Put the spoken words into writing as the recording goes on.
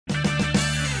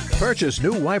Purchase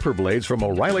new wiper blades from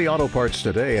O'Reilly Auto Parts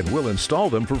today and we'll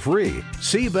install them for free.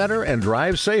 See better and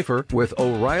drive safer with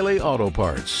O'Reilly Auto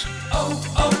Parts.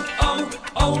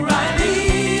 O'Reilly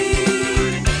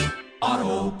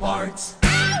Auto Parts.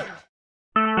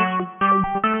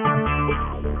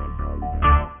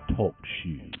 Talk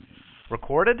shoes.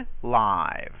 Recorded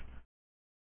live.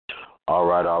 All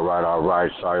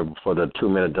right. Sorry for the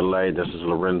 2-minute delay. This is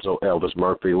Lorenzo Elvis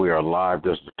Murphy. We are live.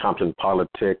 This is Compton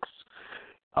Politics.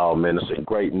 Oh, man, it's a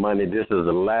great Monday. This is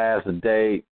the last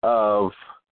day of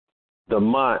the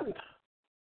month.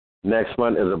 Next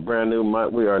month is a brand new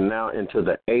month. We are now into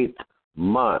the 8th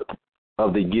month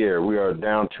of the year. We are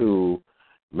down to,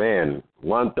 1/3,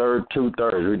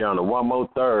 2/3. We're down to one more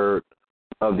third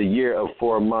of the year of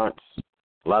 4 months.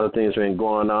 A lot of things have been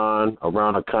going on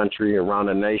around the country, around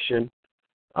the nation.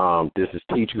 This is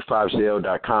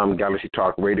T250.com, Galaxy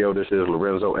Talk Radio. This is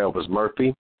Lorenzo Elvis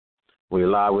Murphy. We're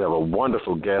live. We have a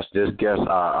wonderful guest. This guest,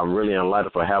 I'm really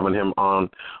enlightened for having him on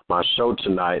my show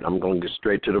tonight. I'm going to get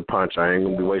straight to the punch. I ain't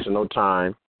going to be wasting no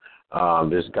time.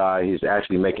 This guy, he's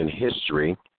actually making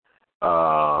history.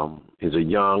 He's a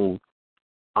young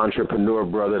entrepreneur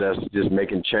brother that's just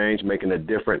making change, making a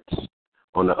difference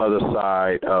on the other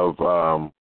side of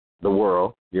the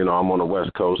world. You know, I'm on the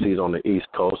West Coast. He's on the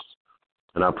East Coast.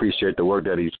 And I appreciate the work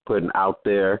that he's putting out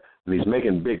there. And he's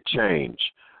making big change.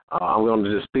 I'm going to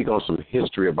just speak on some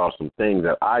history about some things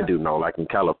that I do know. Like in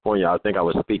California, I think I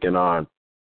was speaking on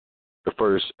the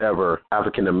first ever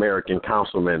African-American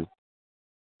councilman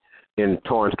in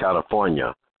Torrance,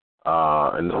 California.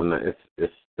 And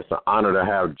it's an honor to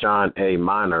have John A.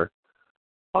 Minor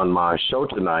on my show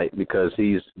tonight because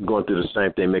he's going through the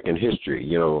same thing, making history.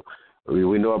 You know,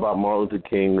 we know about Martin Luther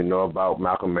King. We know about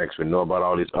Malcolm X. We know about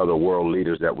all these other world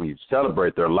leaders that we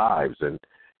celebrate their lives. And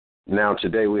now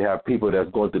today we have people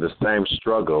that's going through the same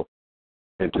struggle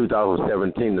in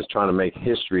 2017 that's trying to make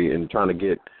history and trying to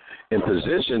get in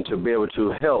position to be able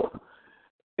to help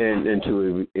and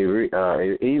to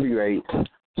alleviate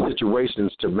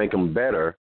situations to make them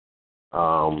better.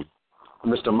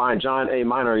 Mr. John A.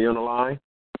 Minor, are you on the line?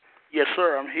 Yes,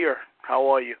 sir. I'm here. How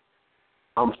are you?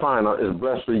 I'm fine. It's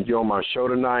blessed for you on my show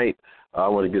tonight. I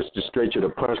want to get just straight to the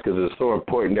punch because it's so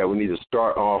important that we need to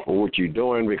start off with what you're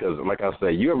doing because, like I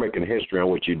said, you're making history on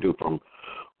what you do from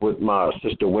what my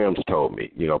sister Williams told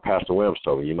me, you know, Pastor Williams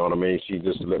told me, you know what I mean? She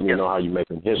just let me know how you're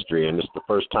making history, and it's the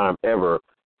first time ever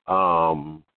a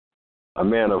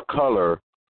man of color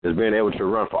is being able to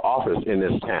run for office in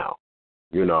this town,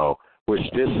 you know,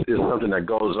 which this is something that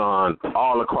goes on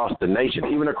all across the nation,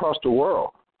 even across the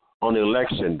world on the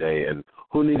election day, and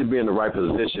who need to be in the right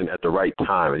position at the right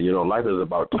time. And, you know, life is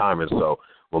about time. And so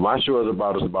what my show is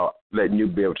about letting you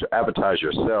be able to advertise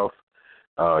yourself.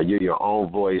 You're your own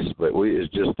voice, but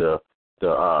it's just the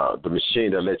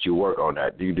machine that lets you work on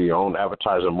that. You do your own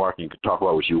advertising marketing. You can talk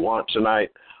about what you want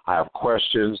tonight. I have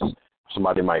questions.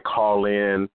 Somebody might call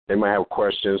in. They might have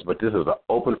questions, but this is an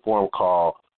open forum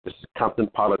call. This is Compton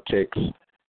Politics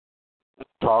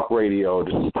Talk Radio.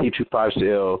 This is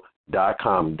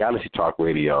T250.com, Galaxy Talk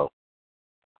Radio.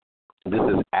 This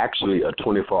is actually a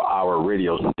 24-hour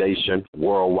radio station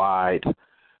worldwide.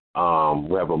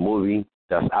 We have a movie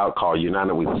that's out called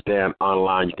United We Stand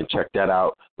online. You can check that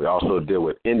out. We also deal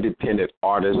with independent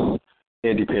artists,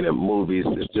 independent movies.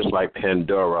 It's just like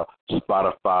Pandora,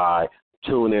 Spotify,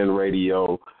 TuneIn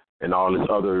Radio, and all this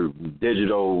other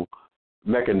digital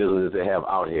mechanisms they have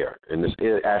out here. And this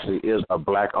actually is a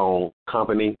black-owned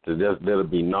company that'll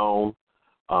be known.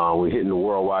 We're hitting the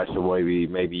worldwide, so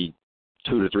maybe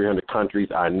 200 to 300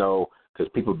 countries, I know, because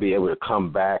people be able to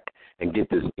come back and get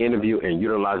this interview and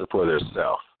utilize it for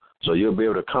themselves. So you'll be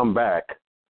able to come back,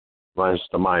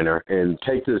 Mr. Minor, and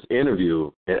take this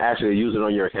interview and actually use it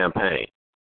on your campaign.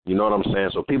 You know what I'm saying?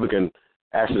 So people can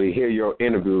actually hear your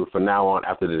interview from now on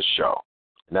after this show.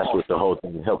 And that's what the whole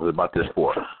thing helps about this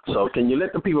for. So can you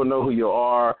let the people know who you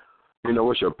are? You know,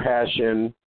 what's your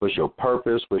passion? What's your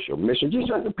purpose? What's your mission? Just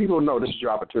let the people know this is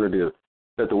your opportunity to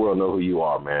let the world know who you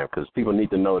are, man, because people need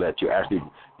to know that you're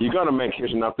going to make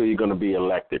history, and I feel you're going to be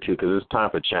elected, too, because it's time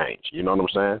for change. You know what I'm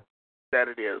saying? That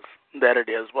it is.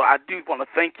 Well, I do want to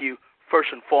thank you,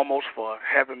 first and foremost, for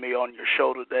having me on your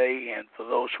show today, and for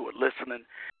those who are listening,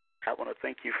 I want to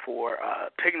thank you for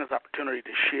taking this opportunity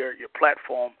to share your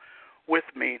platform with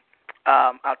me.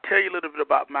 I'll tell you a little bit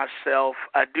about myself.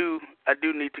 I do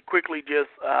need to quickly just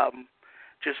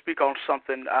speak on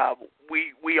something.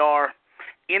 We are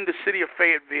in the city of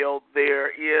Fayetteville. There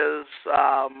is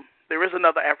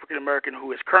another African American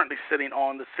who is currently sitting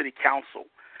on the city council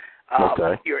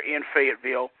here in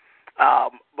Fayetteville.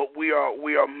 But we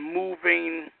are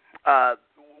moving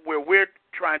where we're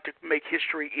trying to make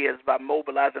history is by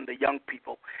mobilizing the young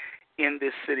people in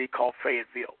this city called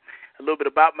Fayetteville. A little bit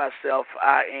about myself.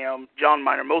 I am John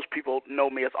Minor. Most people know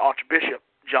me as Archbishop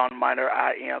John Minor.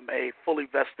 I am a fully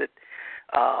vested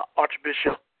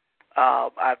Archbishop.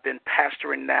 I've been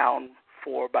pastoring now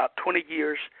for about 20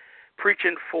 years,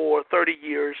 preaching for 30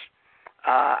 years.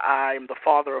 I am the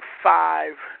father of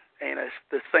 5 and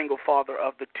the single father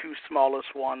of the 2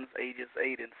 smallest ones, ages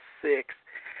 8 and 6.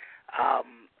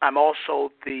 I'm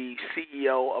also the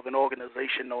CEO of an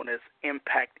organization known as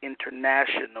Impact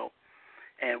International.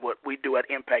 And what we do at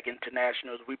Impact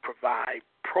International is we provide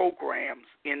programs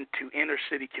into inner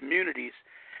city communities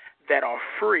that are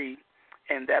free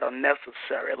and that are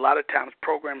necessary. A lot of times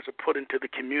programs are put into the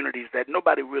communities that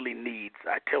nobody really needs.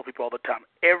 I tell people all the time,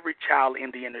 every child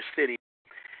in the inner city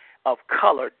of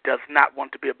color does not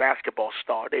want to be a basketball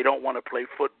star. They don't want to play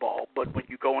football. But when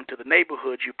you go into the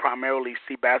neighborhoods, you primarily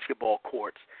see basketball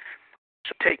courts.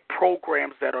 So take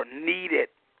programs that are needed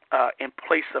and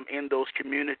place them in those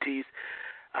communities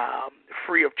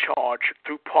free of charge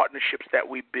through partnerships that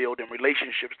we build and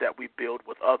relationships that we build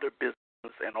with other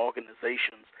businesses and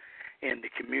organizations in the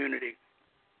community.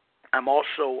 I'm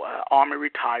also Army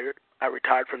retired. I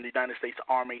retired from the United States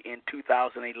Army in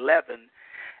 2011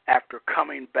 after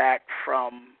coming back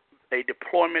from a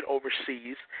deployment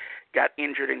overseas, got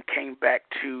injured and came back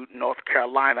to North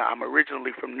Carolina. I'm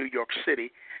originally from New York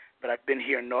City, but I've been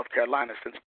here in North Carolina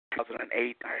since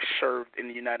 2008. I served in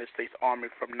the United States Army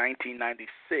from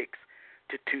 1996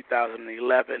 to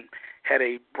 2011, had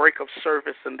a break of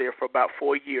service in there for about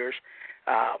 4 years,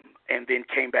 and then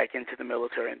came back into the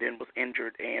military and then was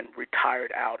injured and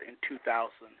retired out in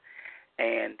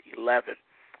 2011.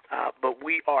 But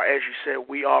we are, as you said,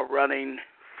 we are running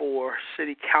for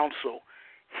city council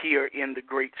here in the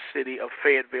great city of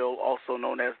Fayetteville, also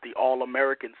known as the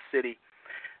All-American City,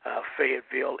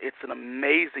 Fayetteville. It's an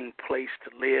amazing place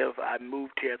to live. I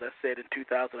moved here, as I said, in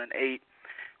 2008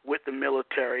 with the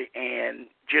military and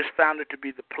just found it to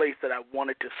be the place that I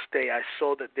wanted to stay. I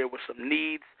saw that there were some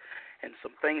needs and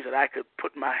some things that I could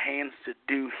put my hands to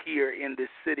do here in this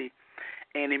city,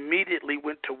 and immediately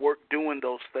went to work doing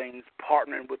those things,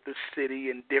 partnering with the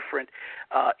city and different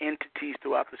entities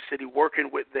throughout the city, working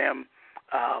with them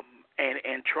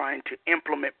and trying to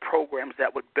implement programs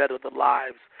that would better the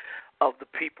lives of the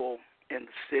people in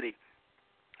the city.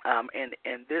 And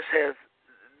this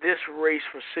race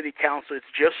for city council,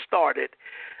 it's just started.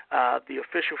 The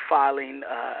official filing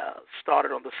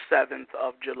started on the 7th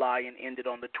of July and ended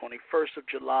on the 21st of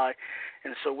July.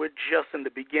 And so we're just in the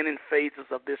beginning phases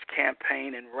of this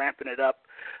campaign and ramping it up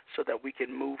so that we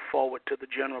can move forward to the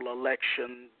general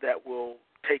election that will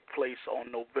take place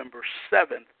on November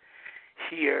 7th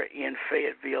here in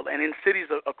Fayetteville. And in cities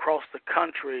across the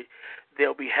country,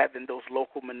 they'll be having those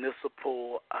local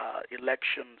municipal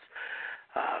elections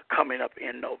coming up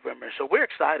in November. So we're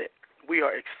excited. We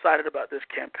are excited about this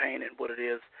campaign and what it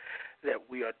is that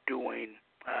we are doing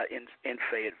in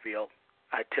Fayetteville.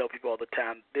 I tell people all the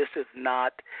time, this is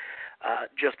not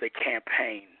just a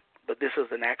campaign, but this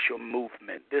is an actual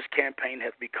movement. This campaign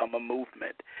has become a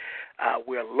movement.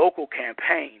 We're a local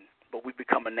campaign, but we've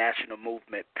become a national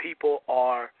movement. People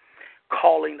are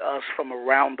calling us from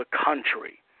around the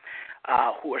country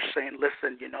who are saying,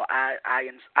 listen, you know, I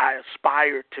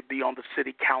aspire to be on the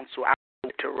city council,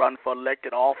 to run for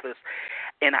elected office,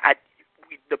 and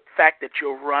the fact that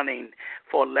you're running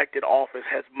for elected office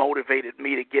has motivated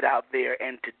me to get out there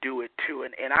and to do it too.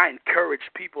 And I encourage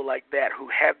people like that who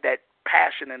have that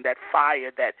passion and that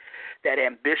fire, that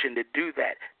ambition to do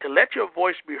that, to let your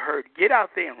voice be heard. Get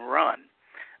out there and run.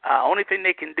 Only thing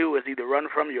they can do is either run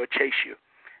from you or chase you.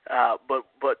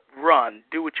 But run.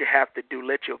 Do what you have to do.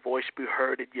 Let your voice be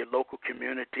heard in your local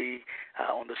community,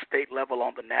 on the state level,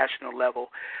 on the national level.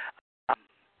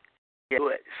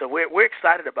 So we're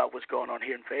excited about what's going on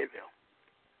here in Fayetteville.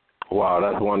 Wow,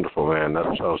 that's wonderful, man. That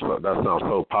sounds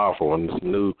so powerful. And this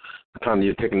new, kind of,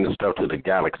 you're taking this stuff to the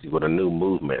galaxy with a new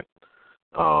movement.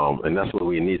 And that's what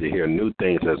we need to hear, new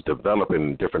things that's developing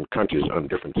in different countries on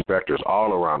different specters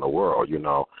all around the world. You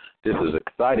know, this is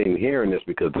exciting hearing this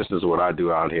because this is what I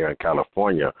do out here in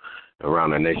California,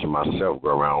 around the nation myself, go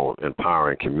around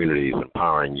empowering communities,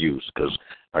 empowering youth. Because,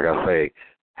 like I say,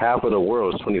 half of the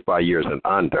world is 25 years and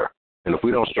under. And if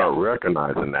we don't start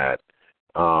recognizing that,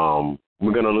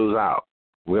 we're going to lose out.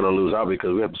 We're going to lose out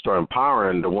because we have to start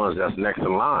empowering the ones that's next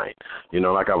in line. You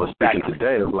know, like I was speaking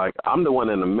today, it's like I'm the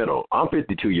one in the middle. I'm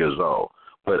 52 years old,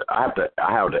 but I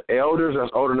have the elders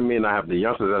that's older than me, and I have the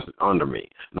youngsters that's under me.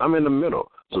 And I'm in the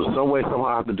middle. So some way, somehow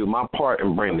I have to do my part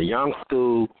and bring the young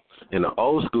school and the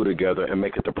old school together and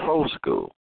make it the pro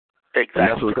school. Exactly.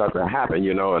 And that's what's got to happen,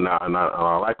 you know. And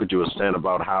I like what you were saying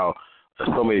about how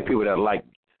so many people that like,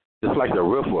 it's like the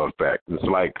ripple effect. It's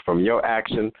like from your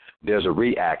action, there's a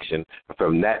reaction.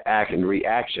 From that action,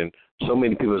 reaction, so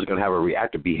many people are going to have a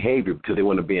reactive behavior because they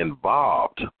want to be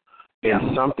involved in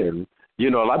something.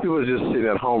 You know, a lot of people are just sitting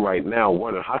at home right now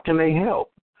wondering, how can they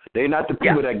help? They're not the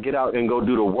people that get out and go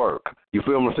do the work. You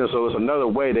feel what I'm saying? So it's another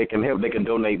way they can help. They can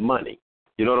donate money.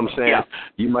 You know what I'm saying? Yeah.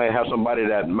 You might have somebody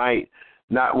that might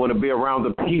not want to be around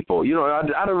the people. You know,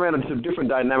 I done ran into different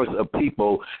dynamics of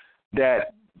people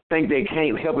that think they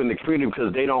can't help in the community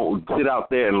because they don't sit out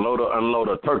there and unload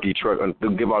a turkey truck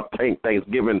and give out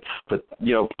Thanksgiving for,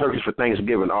 you know, turkeys for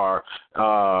Thanksgiving, or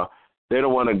they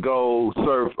don't want to go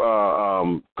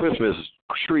serve Christmas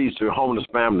trees to homeless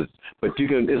families. But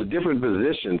it's different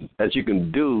positions that you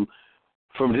can do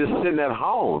from just sitting at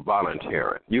home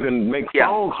volunteering. You can make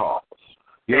phone calls.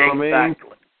 You know what I mean?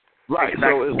 Right.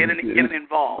 Exactly. So getting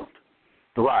involved.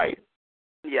 Right.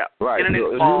 Yeah. Right. Getting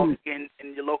involved in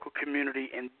your local community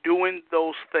and doing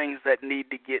those things that need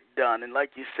to get done. And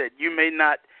like you said, you may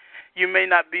not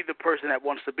be the person that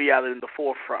wants to be out in the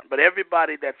forefront, but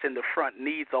everybody that's in the front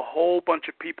needs a whole bunch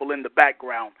of people in the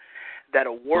background that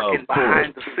are working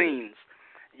behind the scenes.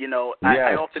 You know,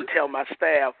 I often tell my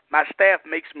staff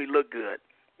makes me look good.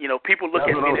 You know, people look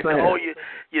at me and say, oh,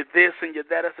 you're this and you're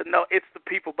that. I said, no, it's the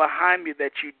people behind me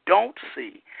that you don't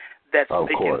see that's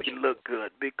making me look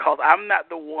good, because I'm not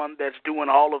the one that's doing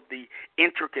all of the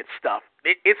intricate stuff.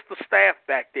 It's the staff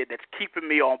back there that's keeping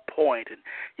me on point. And,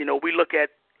 you know, we look at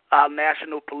our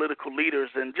national political leaders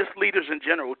and just leaders in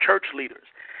general, church leaders.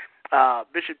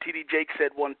 Bishop T.D. Jakes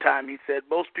said one time, he said,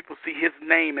 most people see his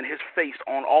name and his face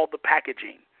on all the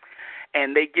packaging,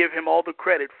 and they give him all the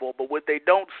credit for, but what they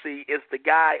don't see is the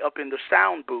guy up in the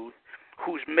sound booth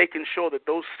who's making sure that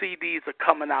those CDs are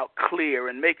coming out clear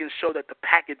and making sure that the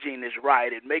packaging is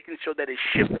right and making sure that it's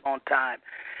shipped on time.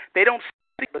 They don't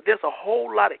see, but there's a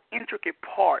whole lot of intricate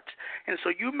parts, and so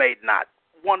you may not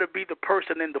want to be the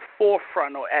person in the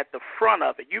forefront or at the front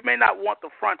of it. You may not want the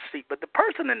front seat, but the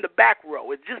person in the back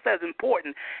row is just as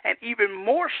important and even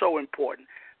more so important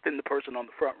than the person on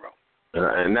the front row.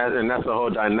 And that's the whole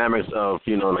dynamics of,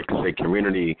 you know, like you say,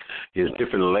 community is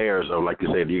different layers of, like you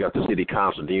said, you got the city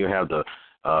council, then you have the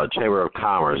Chamber of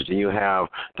Commerce, then you have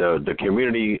the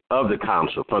community of the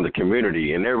council from the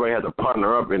community, and everybody has to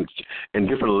partner up in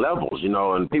different levels, you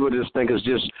know, and people just think it's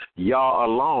just y'all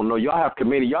alone. No, y'all have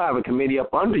a committee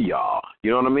up under y'all. You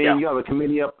know what I mean? Yeah. You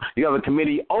have a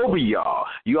committee over y'all.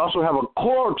 You also have a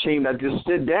core team that just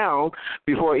sit down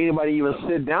before anybody even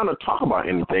sit down to talk about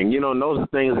anything. You know, and those are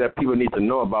things that people need to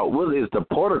know about. What is the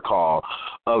protocol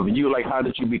of you? Like, how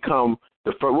did you become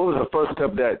what was the first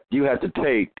step that you had to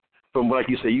take? From, like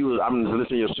you said, I'm listening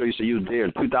to your story, you said you was there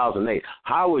in 2008.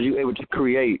 How were you able to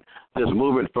create this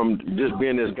movement from just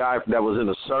being this guy that was in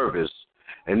the service,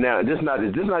 and now this not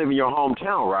even your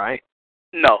hometown, right?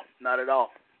 No, not at all.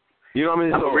 You know what I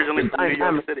mean? I'm originally from New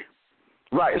York City.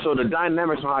 Right, so the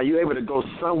dynamics of how you're able to go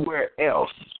somewhere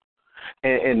else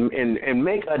and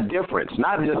make a difference,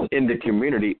 not just in the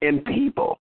community, in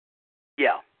people.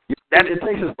 Yeah. It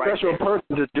takes a special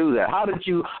person to do that. How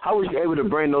was you able to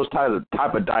bring those type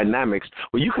of dynamics?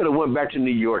 Well, you could have went back to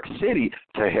New York City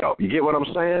to help. You get what I'm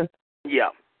saying? Yeah.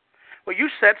 Well, you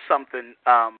said something.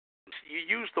 You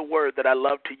used the word that I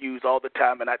love to use all the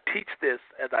time, and I teach this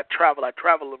as I travel. I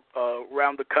travel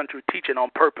around the country teaching on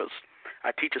purpose.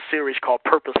 I teach a series called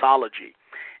Purposeology,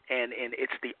 and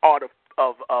it's the art of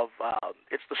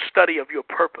it's the study of your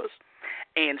purpose.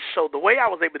 And so the way I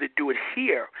was able to do it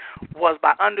here was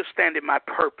by understanding my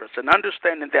purpose and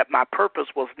understanding that my purpose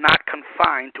was not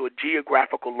confined to a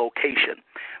geographical location.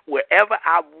 Wherever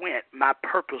I went, my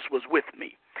purpose was with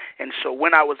me. And so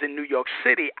when I was in New York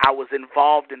City, I was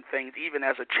involved in things. Even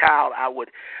as a child, I would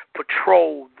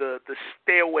patrol the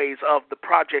stairways of the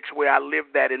projects where I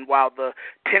lived at. And while the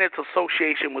Tenants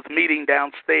Association was meeting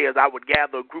downstairs, I would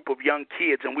gather a group of young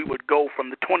kids, and we would go from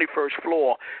the 21st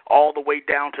floor all the way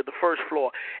down to the first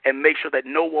floor and make sure that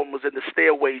no one was in the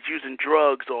stairways using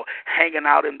drugs or hanging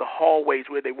out in the hallways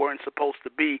where they weren't supposed to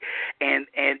be. And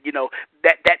you know,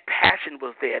 that passion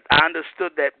was there. I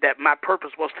understood that my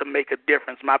purpose was to make a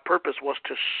difference. My purpose was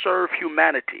to serve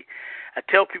humanity. I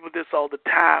tell people this all the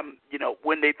time, you know,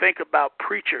 when they think about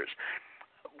preachers,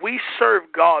 we serve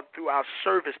God through our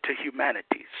service to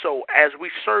humanity. So as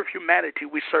we serve humanity,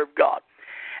 we serve God.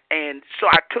 And so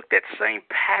I took that same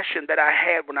passion that I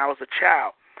had when I was a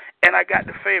child, and I got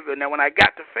to Fayetteville. Now, when I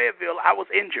got to Fayetteville, I was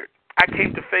injured. I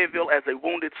came to Fayetteville as a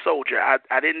wounded soldier.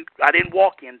 I didn't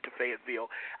walk into Fayetteville.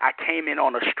 I came in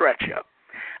on a stretcher.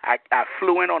 I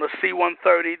flew in on a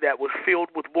C-130 that was filled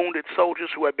with wounded soldiers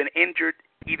who had been injured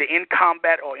either in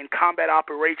combat or in combat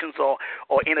operations or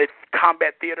in a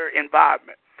combat theater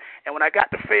environment. And when I got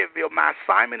to Fayetteville, my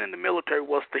assignment in the military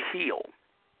was to heal.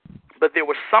 But there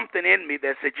was something in me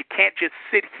that said you can't just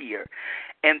sit here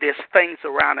and there's things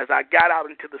around. As I got out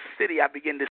into the city, I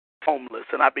began to see homeless,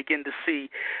 and I began to see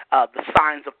the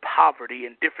signs of poverty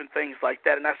and different things like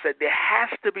that. And I said, there has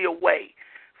to be a way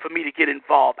for me to get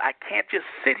involved. I can't just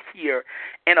sit here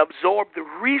and absorb the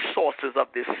resources of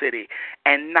this city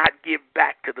and not give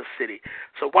back to the city.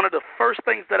 So one of the first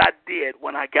things that I did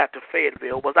when I got to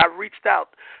Fayetteville was I reached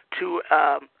out to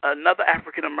another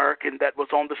African American that was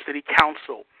on the city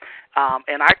council,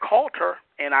 and I called her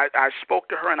and I spoke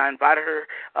to her and I invited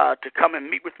her to come and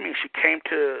meet with me. And she came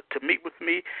to meet with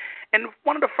me, and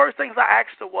one of the first things I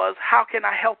asked her was, how can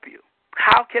I help you?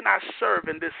 How can I serve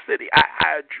in this city?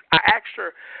 I asked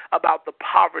her about the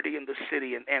poverty in the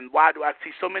city and why do I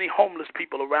see so many homeless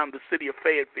people around the city of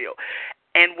Fayetteville.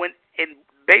 And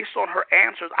based on her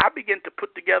answers, I began to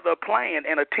put together a plan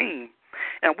and a team.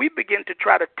 And we began to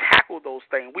try to tackle those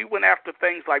things. We went after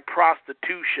things like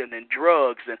prostitution and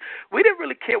drugs, and we didn't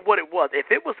really care what it was.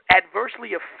 If it was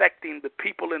adversely affecting the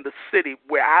people in the city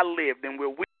where I lived and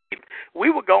where we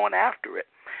were going after it.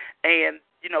 And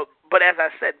but as I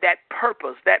said, that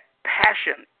purpose, that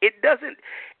passion,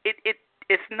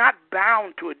 it's not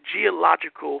bound to a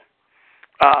geological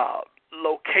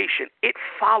location. It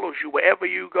follows you wherever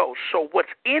you go. So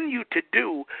what's in you to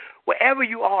do, wherever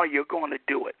you are, you're going to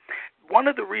do it. One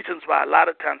of the reasons why a lot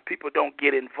of times people don't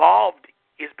get involved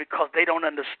is because they don't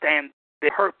understand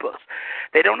their purpose.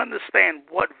 They don't understand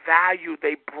what value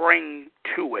they bring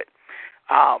to it.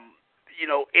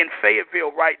 In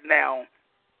Fayetteville right now,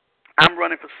 I'm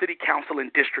running for city council in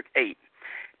District 8.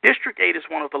 District 8 is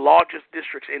one of the largest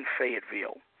districts in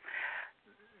Fayetteville.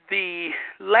 The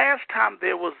last time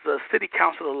there was a city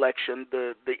council election,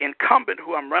 the incumbent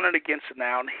who I'm running against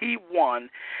now, he won,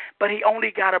 but he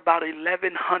only got about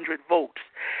 1,100 votes.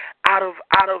 Out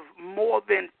of more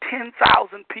than 10,000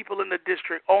 people in the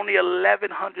district, only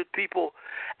 1,100 people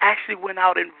actually went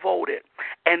out and voted,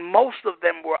 and most of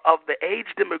them were of the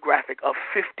age demographic of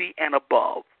 50 and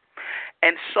above.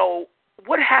 And so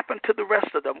what happened to the rest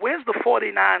of them? Where's the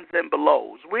 49s and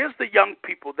belows? Where's the young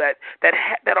people that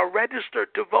are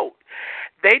registered to vote?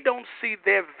 They don't see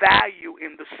their value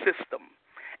in the system.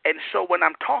 And so when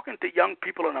I'm talking to young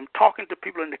people and I'm talking to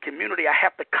people in the community, I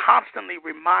have to constantly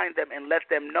remind them and let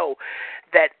them know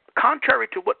that contrary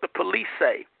to what the police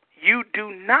say, you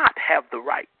do not have the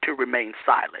right to remain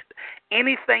silent.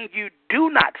 Anything you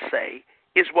do not say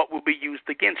is what will be used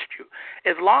against you.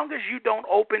 As long as you don't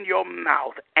open your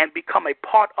mouth and become a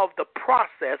part of the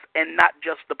process and not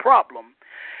just the problem,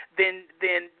 then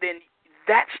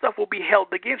that stuff will be held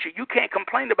against you. You can't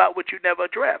complain about what you never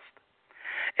addressed.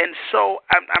 And so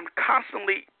I'm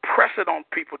constantly pressing on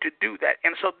people to do that.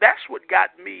 And so that's what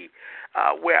got me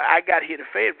where I got here to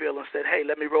Fayetteville and said, hey,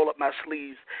 let me roll up my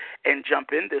sleeves and jump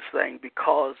in this thing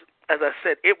because, as I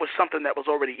said, it was something that was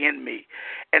already in me,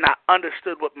 and I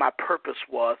understood what my purpose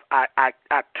was. I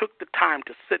took the time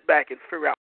to sit back and figure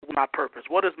out my purpose.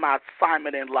 What is my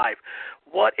assignment in life?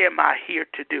 What am I here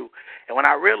to do? And when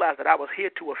I realized that I was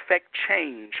here to affect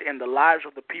change in the lives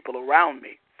of the people around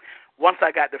me, once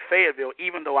I got to Fayetteville,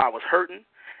 even though I was hurting,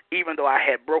 even though I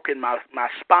had broken my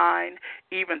spine,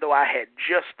 even though I had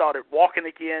just started walking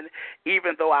again,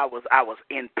 even though I was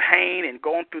in pain and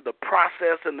going through the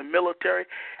process in the military,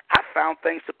 I found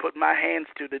things to put my hands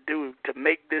to do to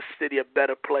make this city a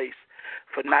better place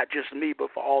for not just me, but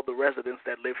for all the residents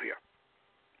that live here.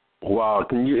 Wow. Is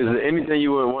there anything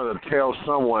you would want to tell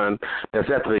someone that's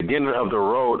at the beginning of the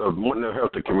road of wanting to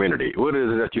help the community? What is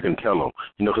it that you can tell them?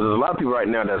 Because there's a lot of people right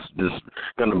now that's just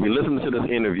going to be listening to this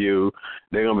interview.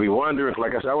 They're going to be wondering,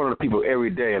 like I said, I run into people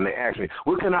every day, and they ask me,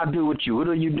 what can I do with you? What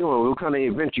are you doing? What kind of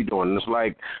event you doing? And it's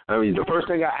like, the first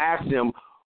thing I ask them,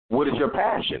 what is your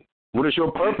passion? What is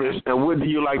your purpose, and what do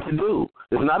you like to do?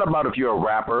 It's not about if you're a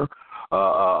rapper,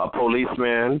 a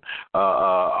policeman,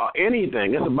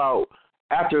 anything. It's about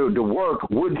after the work,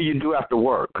 what do you do after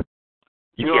work?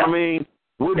 You know what I mean?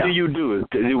 What do you do?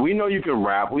 We know you can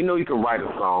rap. We know you can write a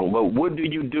song. But what do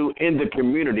you do in the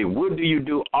community? What do you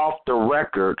do off the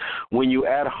record when you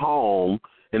at home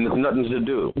and there's nothing to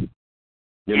do?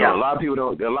 You know, a lot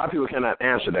of people cannot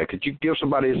answer that. Could you give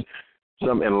somebody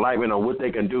some enlightenment on what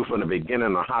they can do from the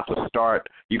beginning or how to start?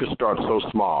 You can start so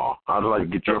small. I'd like to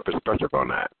get your perspective on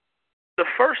that. The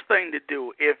first thing to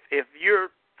do, if you're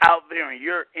out there and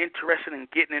you're interested in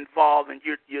getting involved and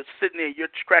you're sitting there, you're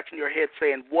scratching your head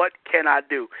saying, what can I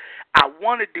do? I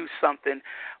want to do something.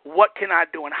 What can I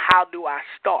do and how do I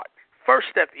start? First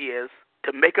step is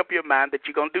to make up your mind that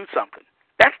you're going to do something.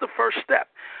 That's the first step,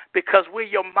 because where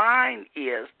your mind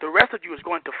is, the rest of you is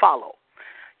going to follow.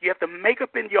 You have to make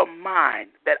up in your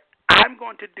mind that I'm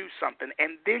going to do something,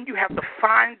 and then you have to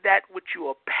find that which you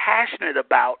are passionate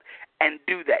about and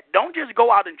do that. Don't just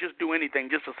go out and just do anything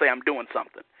just to say I'm doing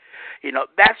something.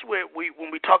 That's where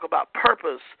when we talk about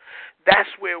purpose, that's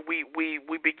where we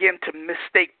begin to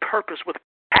mistake purpose with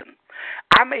passion.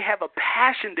 I may have a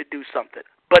passion to do something,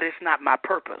 but it's not my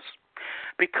purpose.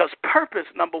 Because purpose,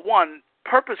 number one,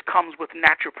 purpose comes with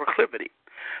natural proclivity.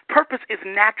 Purpose is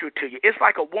natural to you. It's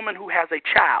like a woman who has a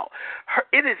child.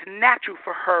 It is natural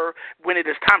for her, when it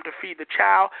is time to feed the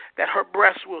child, that her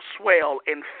breasts will swell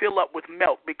and fill up with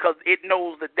milk, because it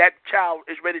knows that that child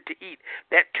is ready to eat.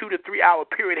 That 2 to 3 hour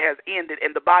period has ended,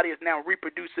 and the body is now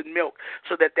reproducing milk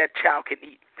so that that child can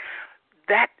eat.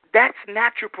 That's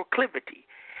natural proclivity.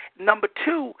 Number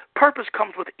two, purpose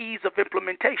comes with ease of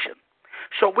implementation.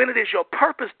 So when it is your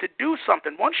purpose to do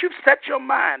something, once you've set your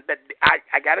mind that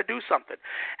I got to do something,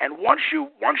 and once you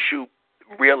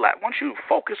realize, once you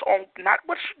focus on not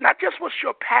just what's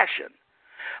your passion,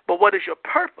 but what is your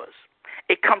purpose,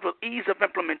 it comes with ease of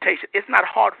implementation. It's not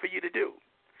hard for you to do.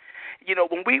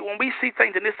 When we see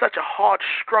things and it's such a hard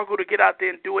struggle to get out there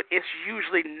and do it, it's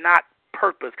usually not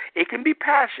purpose. It can be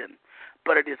passion,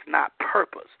 but it is not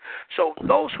purpose. So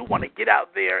those who want to get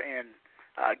out there and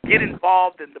get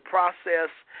involved in the process.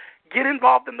 Get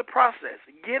involved in the process.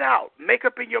 Get out. Make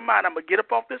up in your mind, I'm going to get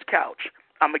up off this couch.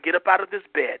 I'm going to get up out of this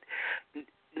bed.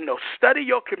 Study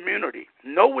your community.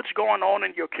 Know what's going on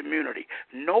in your community.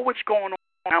 Know what's going on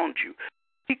around you.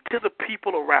 Speak to the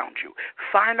people around you.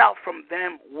 Find out from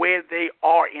them where they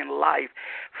are in life.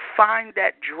 Find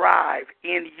that drive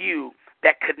in you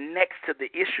that connects to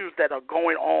the issues that are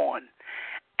going on,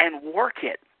 and work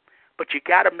it. But you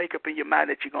got to make up in your mind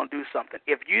that you're going to do something.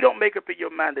 If you don't make up in your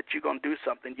mind that you're going to do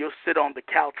something, you'll sit on the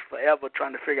couch forever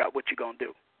trying to figure out what you're going to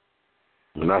do.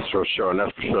 And that's for sure.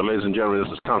 Ladies and gentlemen,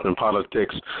 this is Compton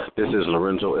Politics. This is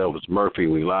Lorenzo Elvis Murphy.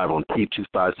 We live on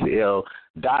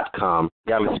T25CL.com,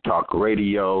 Galaxy Talk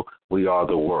Radio. We are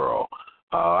the world.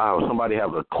 Somebody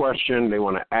have a question they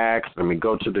want to ask. Let me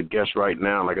go to the guest right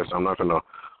now. Like I said, I'm not going to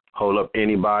hold up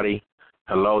anybody.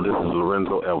 Hello, this is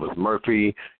Lorenzo Elvis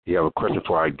Murphy. You have a question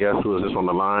for our guest. Who is this on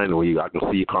the line? I can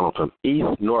see you calling from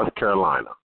East North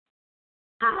Carolina.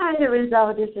 Hi,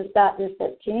 Lorenzo. This is Dr.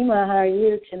 Septima. How are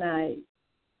you tonight?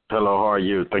 Hello, how are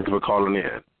you? Thank you for calling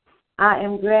in. I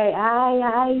am great.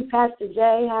 Hi, Pastor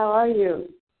Jay. How are you?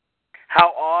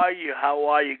 How are you?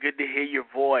 Good to hear your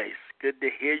voice.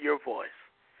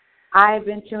 I've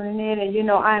been tuning in,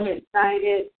 and I'm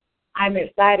excited. I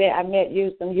met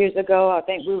you some years ago. I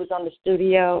think we was on the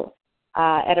studio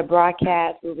at a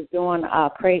broadcast. We was doing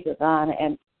Praise-a-thon,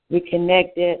 and we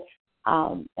connected.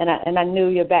 And I knew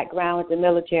your background with the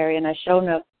military, and I sure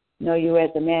enough know you as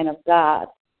a man of God.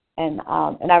 And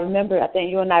I remember, I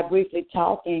think you and I briefly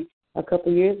talking a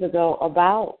couple years ago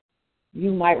about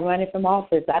you might run it from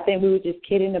office. I think we were just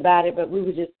kidding about it, but we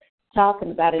were just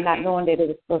talking about it, not knowing that it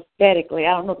was prophetically.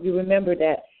 I don't know if you remember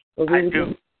that, but we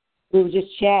were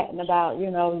just chatting about, you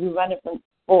running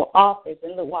for office,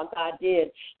 and look what God did.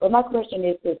 But my question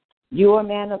is this: you're a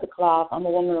man of the cloth, I'm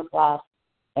a woman of the cloth,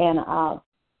 and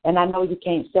I know you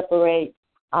can't separate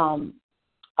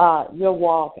your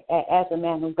walk as a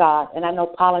man of God. And I know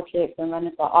politics and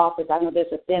running for office, I know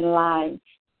there's a thin line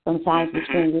sometimes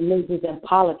between religion and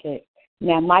politics.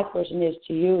 Now, my question is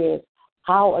to you is,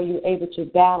 how are you able to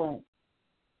balance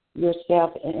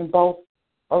yourself in both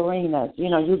arenas?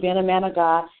 You've been a man of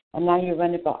God, and now you're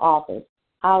running for office.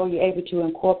 How are you able to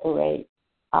incorporate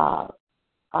your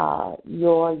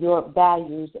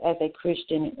values as a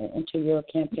Christian into your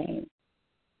campaign?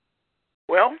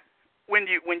 Well, when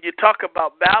you talk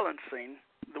about balancing,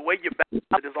 the way you balance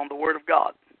it is on the Word of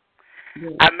God.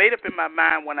 Yes. I made up in my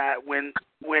mind when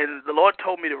the Lord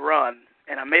told me to run,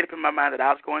 and I made up in my mind that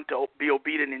I was going to be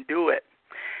obedient and do it.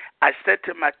 I said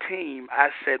to my team, I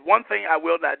said, one thing I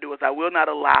will not do is I will not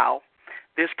allow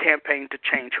this campaign to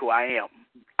change who I am.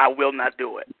 I will not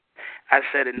do it. I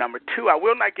said, and number two, I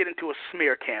will not get into a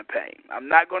smear campaign. I'm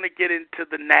not going to get into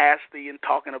the nasty and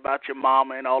talking about your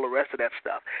mama and all the rest of that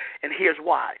stuff. And here's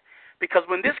why. Because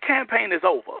when this campaign is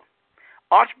over,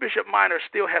 Archbishop Minor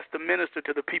still has to minister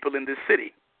to the people in this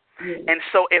city. Mm-hmm. And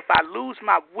so if I lose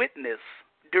my witness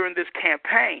during this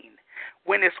campaign,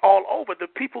 when it's all over, the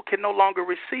people can no longer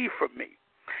receive from me.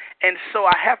 And so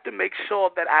I have to make sure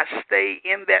that I stay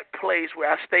in that place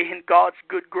where I stay in God's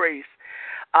good grace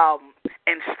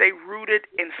and stay rooted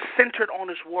and centered on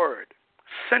His Word.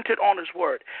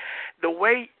 The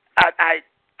way I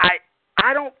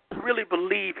I don't really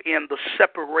believe in the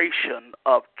separation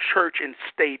of church and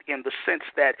state in the sense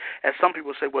that, as some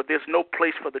people say, well, there's no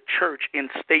place for the church in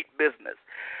state business.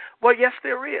 Well, yes,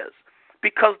 there is,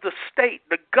 because the state,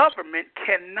 the government,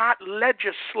 cannot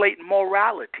legislate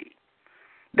morality.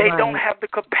 They don't have the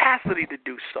capacity to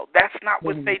do so. That's not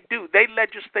what they do. They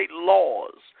legislate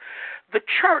laws. The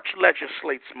church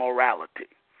legislates morality.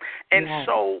 And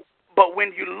so, but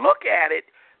when you look at it,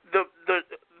 the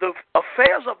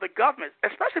affairs of the government,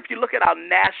 especially if you look at our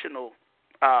national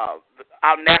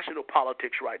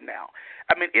politics right now,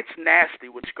 I mean, it's nasty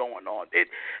what's going on.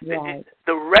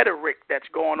 The rhetoric that's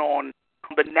going on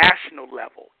the national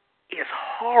level is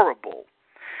horrible.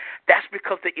 That's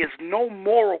because there is no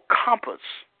moral compass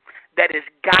that is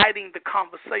guiding the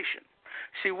conversation.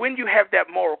 See, when you have that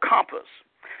moral compass,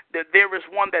 that there is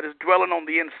one that is dwelling on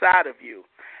the inside of you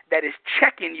that is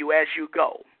checking you as you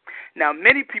go. Now,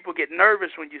 many people get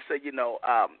nervous when you say,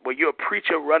 well, you're a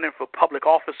preacher running for public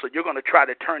office, so you're going to try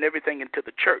to turn everything into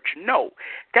the church. No,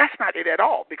 that's not it at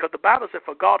all, because the Bible said,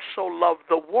 for God so loved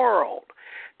the world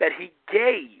that he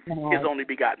gave his only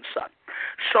begotten son.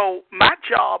 So my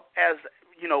job as,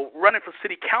 running for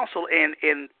city council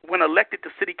and when elected to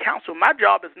city council, my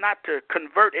job is not to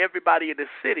convert everybody in the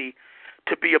city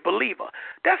to be a believer.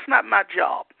 That's not my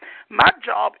job. My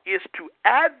job is to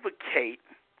advocate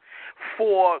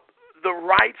for the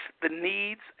rights, the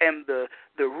needs, and the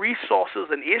resources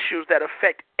and issues that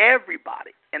affect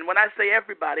everybody. And when I say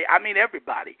everybody, I mean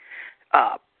everybody.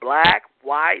 Black,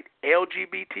 white,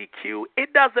 LGBTQ,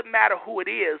 it doesn't matter who it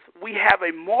is. We have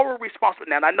a moral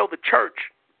responsibility. Now, and I know the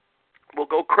church will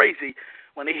go crazy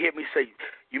when they hear me say,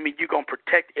 you mean you're going to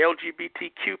protect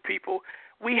LGBTQ people?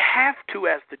 We have to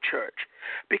as the church,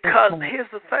 because here's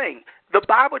the thing. The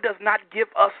Bible does not give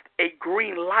us a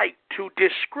green light to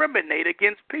discriminate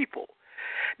against people.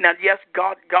 Now, yes,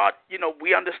 God,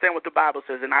 we understand what the Bible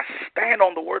says, and I stand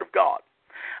on the Word of God.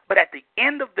 But at the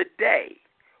end of the day,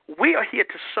 we are here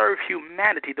to serve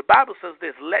humanity. The Bible says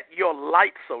this, let your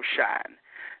light so shine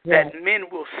that men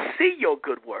will see your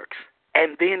good works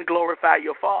and then glorify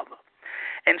your Father.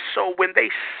 And so when they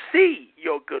see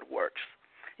your good works,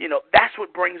 that's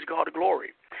what brings God glory.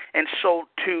 And so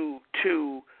to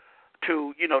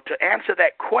answer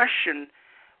that question,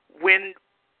 when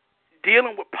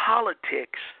dealing with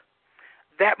politics,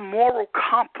 that moral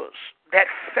compass, that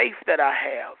faith that I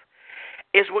have,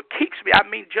 is what keeps me. I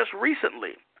mean, just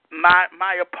recently,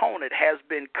 my opponent has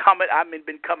been coming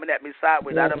at me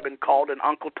sideways. I done been called an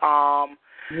Uncle Tom.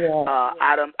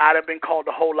 I done been called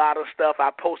a whole lot of stuff.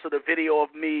 I posted a video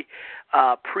of me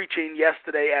preaching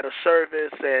yesterday at a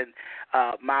service, and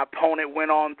my opponent went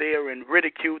on there and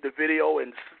ridiculed the video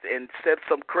and said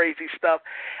some crazy stuff.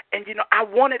 And, I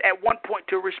wanted at one point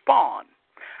to respond,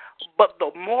 but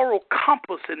the moral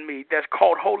compass in me that's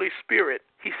called Holy Spirit,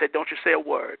 he said, don't you say a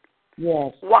word.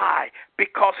 Yes. Why?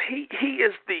 Because he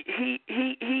is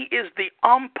the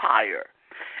umpire.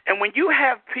 And when you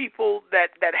have people that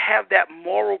have that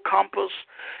moral compass,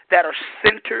 that are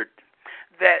centered,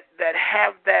 that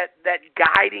have that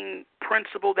guiding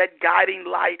principle, that guiding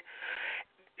light,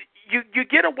 you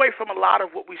get away from a lot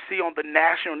of what we see on the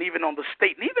national and even on the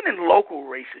state and even in local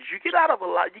races. You get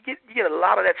a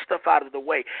lot of that stuff out of the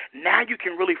way. Now you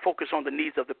can really focus on the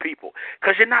needs of the people,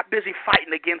 because you're not busy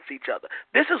fighting against each other.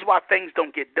 This is why things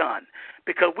don't get done,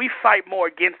 because we fight more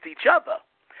against each other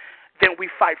than we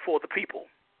fight for the people.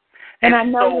 And I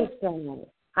noticed that.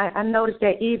 I noticed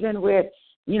that even with,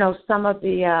 some of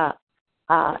the,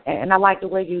 and I like the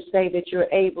way you say that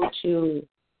you're able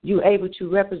to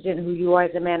represent who you are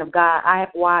as a man of God. I have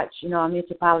watched, I'm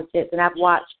into politics, and I've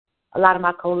watched a lot of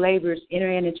my co-laborers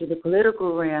entering into the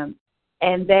political realm,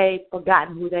 and they've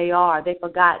forgotten who they are. They've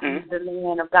forgotten the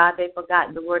man of God. They've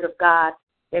forgotten the word of God.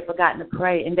 They've forgotten to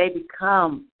pray, and they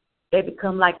become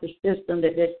like the system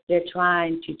that they're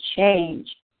trying to change.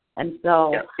 And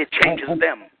so it changes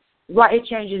them. Right, it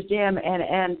changes them,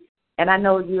 and I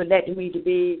know you elected me to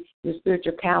be your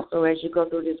spiritual counselor as you go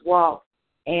through this walk.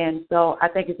 And so I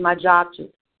think it's my job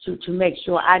to make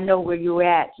sure I know where you're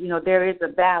at. There is a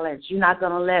balance. You're not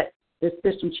going to let the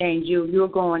system change you. You're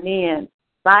going in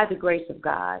by the grace of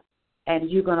God,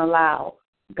 and you're going to allow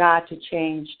God to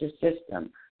change the system.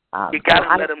 You got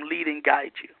to let him lead and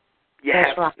guide you.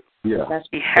 That's right. Yeah.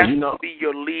 He has to be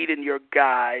your lead and your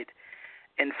guide.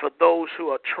 And for those who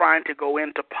are trying to go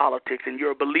into politics, and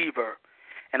you're a believer,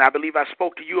 and I believe I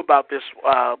spoke to you about this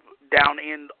down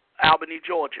in Albany,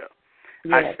 Georgia.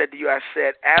 Yes. I said to you, as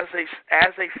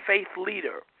a faith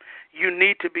leader, you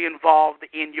need to be involved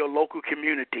in your local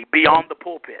community beyond the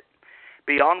pulpit,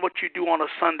 beyond what you do on a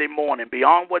Sunday morning,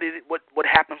 beyond what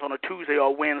happens on a Tuesday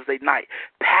or Wednesday night.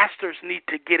 Pastors need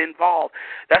to get involved.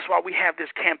 That's why we have this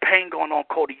campaign going on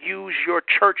called Use Your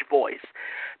Church Voice.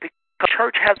 The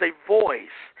church has a voice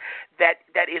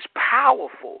that is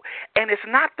powerful, and it's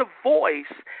not the voice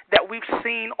that we've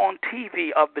seen on TV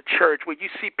of the church, where you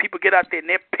see people get out there and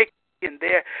they're picking and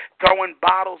they're throwing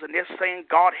bottles and they're saying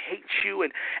God hates you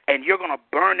and you're going to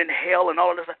burn in hell and all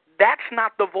of this. That's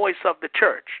not the voice of the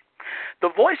church. The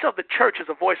voice of the church is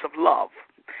a voice of love.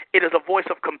 It is a voice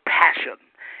of compassion.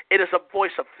 It is a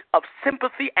voice of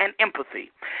sympathy and empathy.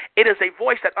 It is a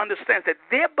voice that understands that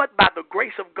there but by the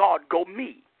grace of God go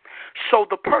me. So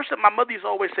the person, my mother used to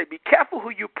always say, be careful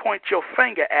who you point your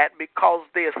finger at, because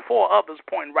there's 4 others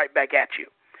pointing right back at you.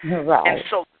 Right. And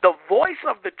so the voice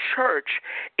of the church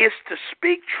is to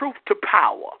speak truth to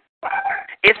power.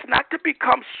 It's not to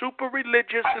become super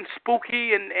religious and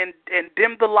spooky and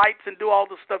dim the lights and do all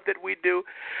the stuff that we do.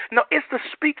 No, it's to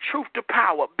speak truth to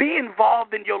power. Be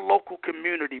involved in your local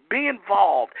community. Be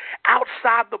involved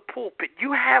outside the pulpit.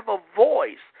 You have a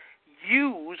voice.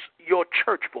 Use your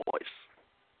church voice.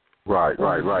 Right.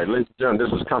 Ladies and gentlemen,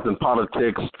 this is Compton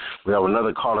Politics. We have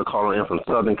another caller calling in from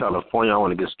Southern California. I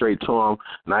want to get straight to him,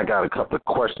 and I got a couple of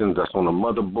questions that's on the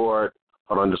motherboard.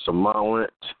 Hold on just a moment.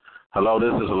 Hello,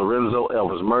 this is Lorenzo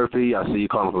Elvis Murphy. I see you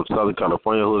calling from Southern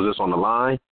California. Who is this on the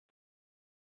line?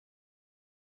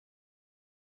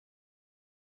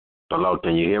 Hello,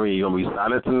 can you hear me? You going to be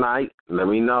silent tonight? Let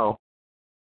me know.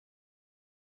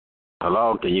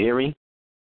 Hello, can you hear me?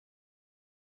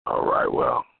 All right,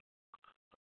 well.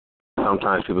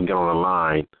 Sometimes people get on the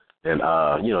line and,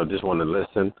 just want to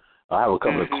listen. I have a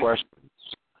couple of questions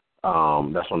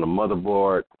that's on the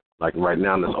motherboard. Like right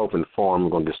now in this open forum, I'm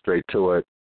going to get straight to it.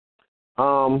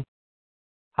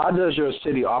 How does your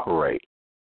city operate?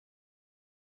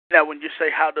 Now, when you say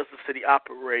how does the city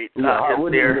operate,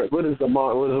 what is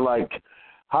it like?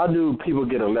 How do people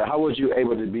get elected? How was you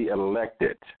able to be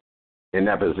elected in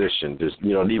that position? Just,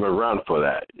 to even run for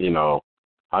that,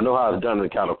 I know how it's done in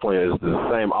California. Is it the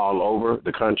same all over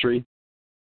the country?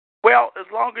 Well, as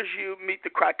long as you meet the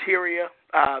criteria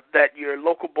that your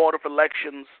local board of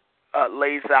elections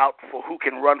lays out for who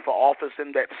can run for office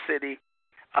in that city,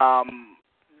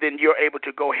 then you're able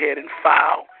to go ahead and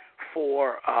file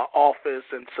for office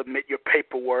and submit your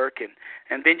paperwork,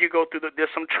 and then you go through there's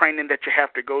some training that you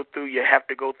have to go through. You have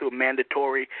to go through a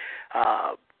mandatory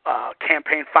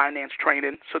campaign finance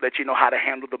training so that you know how to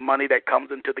handle the money that comes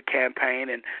into the campaign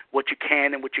and what you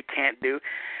can and what you can't do.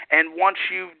 And once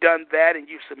you've done that and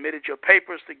you've submitted your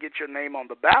papers to get your name on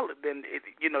the ballot, then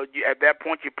at that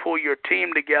point you pull your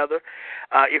team together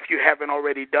if you haven't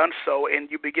already done so, and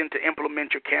you begin to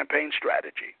implement your campaign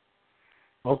strategy.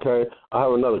 Okay, I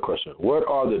have another question. What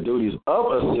are the duties of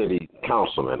a city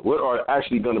councilman? What are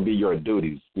actually going to be your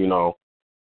duties,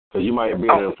 Because you might be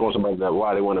able to influence somebody that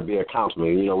why they want to be a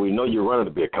councilman. We know you're running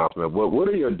to be a councilman. What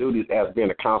are your duties as being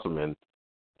a councilman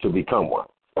to become one?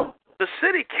 The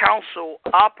city council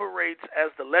operates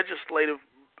as the legislative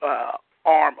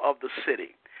arm of the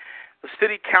city. The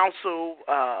city council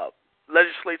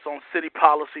legislates on city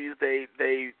policies. They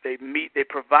meet. They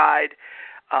provide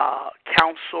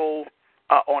counsel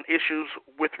on issues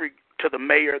to the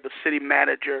mayor, the city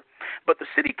manager. But the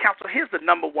city council, here's the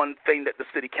number one thing that the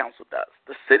city council does.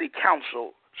 The city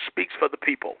council speaks for the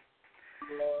people.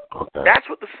 Okay. That's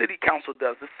what the city council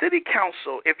does. The city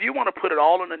council, if you want to put it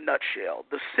all in a nutshell,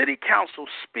 the city council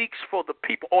speaks for the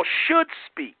people, or should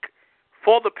speak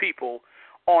for the people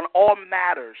on all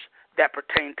matters that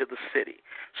pertain to the city.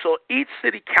 So each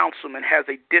city councilman has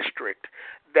a district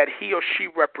that he or she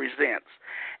represents,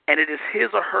 and it is his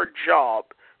or her job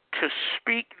to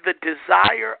speak the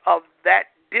desire of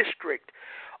that district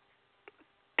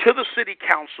to the city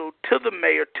council, to the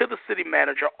mayor, to the city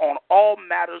manager on all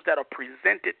matters that are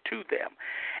presented to them.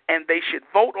 And they should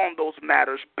vote on those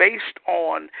matters based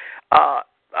on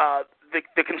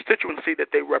the constituency that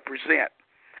they represent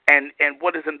and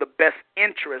what is in the best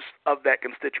interest of that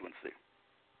constituency.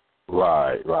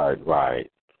 Right.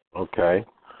 Okay.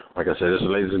 Like I said,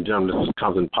 ladies and gentlemen, this is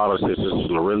Compton Politics. This is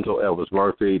Lorenzo Elvis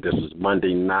Murphy. This is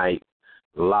Monday Night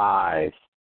Live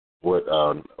with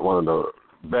one of the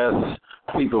best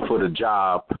people for the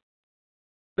job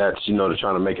that's, they're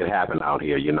trying to make it happen out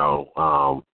here,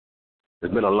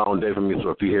 It's been a long day for me,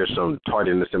 so if you hear some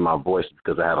tardiness in my voice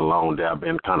because I had a long day, I've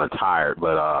been kind of tired,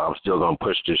 but I'm still going to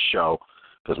push this show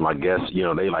because my guests,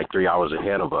 they like 3 hours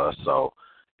ahead of us, so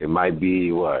it might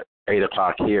be, 8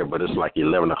 o'clock here, but it's like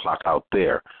 11 o'clock out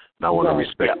there. And I want to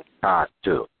respect the time,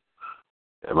 too.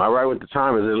 Am I right with the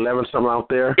time? Is it 11 something out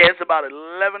there? Yeah, it's about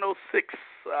 11:06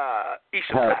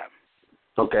 Eastern time.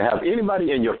 Okay, have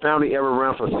anybody in your family ever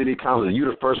run for city council? Are you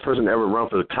the first person to ever run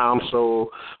for the council?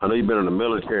 I know you've been in the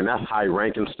military, and that's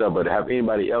high-ranking stuff, but have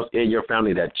anybody else in your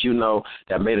family that you know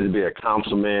that made it to be a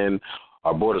councilman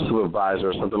or board of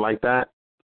supervisor or something like that?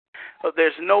 So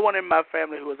there's no one in my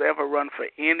family who has ever run for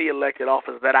any elected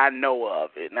office that I know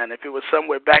of. And if it was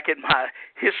somewhere back in my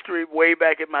history, way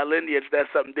back in my lineage, that's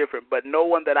something different. But no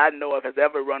one that I know of has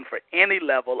ever run for any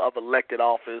level of elected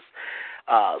office,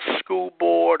 school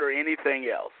board, or anything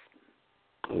else.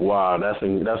 Wow, that's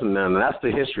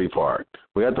the history part.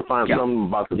 We have to find something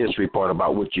about the history part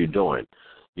about what you're doing.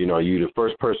 You know, you're the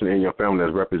first person in your family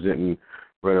that's representing,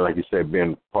 really, like you said,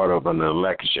 being part of an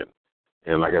election.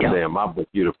 And like I say, in my book,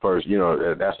 you're the first. You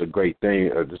know, that's a great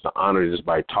thing. It's an honor just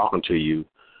by talking to you.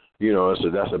 You know, so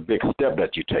that's a big step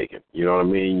that you're taking. You know what I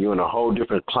mean? You're in a whole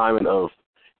different climate of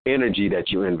energy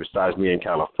that you're in besides me in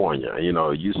California. You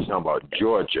know, you talking about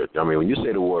Georgia. I mean, when you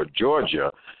say the word Georgia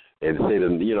and say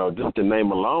the, you know, just the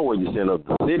name alone when you say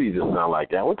the city just sound like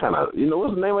that. What kind of, you know,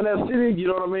 what's the name of that city? You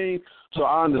know what I mean? So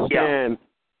I understand.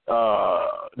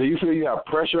 Do you feel you have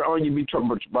pressure on you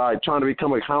by trying to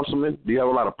become a councilman? Do you have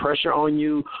a lot of pressure on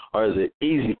you, or is it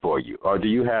easy for you? Or do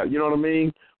you have, you know what I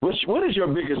mean? What is your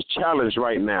biggest challenge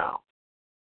right now?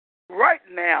 Right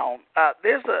now,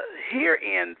 here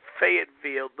in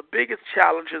Fayetteville, the biggest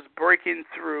challenge is breaking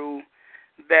through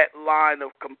that line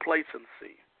of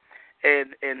complacency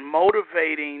and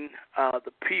motivating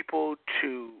the people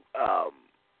to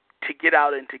get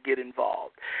out and to get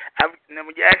involved. Now,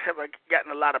 when you ask, have I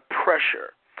gotten a lot of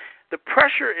pressure? The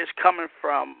pressure is coming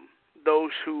from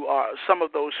some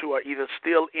of those who are either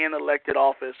still in elected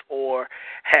office or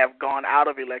have gone out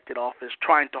of elected office,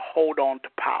 trying to hold on to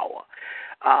power.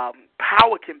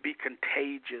 Power can be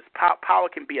contagious. Power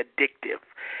can be addictive.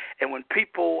 And when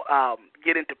people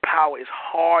get into power, it's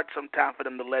hard sometimes for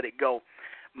them to let it go.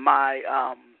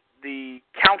 The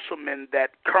councilman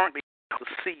that currently the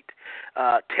seat,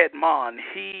 Ted Mon,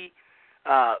 he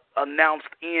announced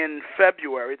in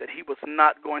February that he was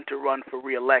not going to run for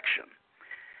re-election.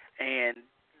 And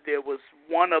there was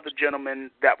one other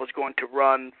gentleman that was going to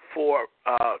run for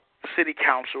city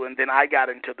council, and then I got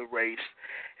into the race.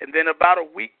 And then about a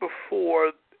week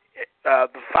before the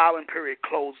filing period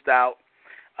closed out,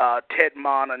 Ted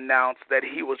Mon announced that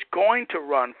he was going to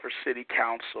run for city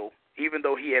council, even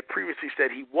though he had previously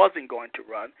said he wasn't going to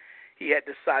run. He had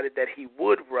decided that he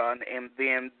would run, and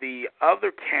then the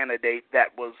other candidate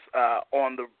that was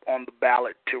on the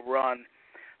ballot to run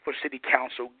for city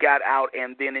council got out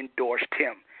and then endorsed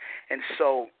him. And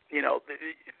so, you know,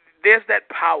 there's that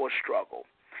power struggle.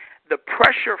 The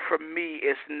pressure for me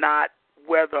is not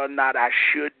whether or not I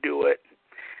should do it.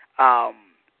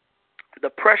 The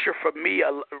pressure for me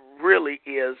really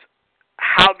is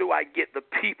how do I get the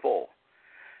people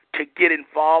to get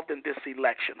involved in this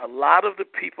election. A lot of the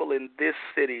people in this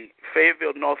city,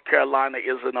 Fayetteville, North Carolina,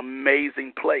 is an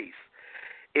amazing place.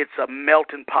 It's a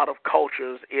melting pot of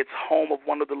cultures. It's home of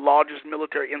one of the largest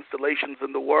military installations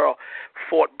in the world,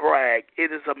 Fort Bragg.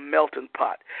 It is a melting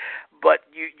pot. But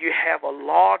you have a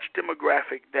large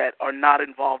demographic that are not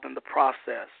involved in the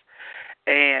process.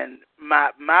 And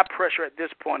my pressure at this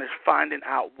point is finding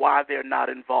out why they're not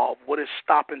involved, what is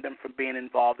stopping them from being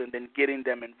involved, and then getting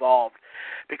them involved.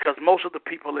 Because most of the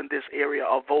people in this area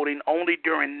are voting only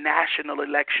during national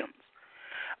elections,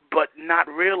 but not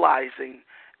realizing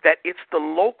that it's the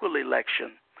local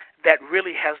election that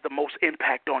really has the most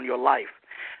impact on your life.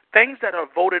 Things that are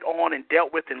voted on and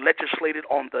dealt with and legislated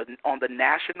on the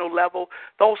national level,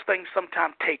 those things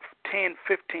sometimes take 10,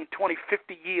 15, 20,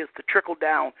 50 years to trickle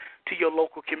down to your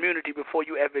local community before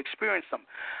you ever experience them.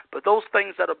 But those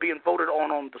things that are being voted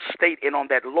on the state and on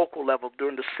that local level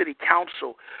during the city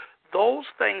council, those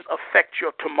things affect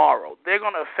your tomorrow. They're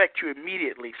going to affect you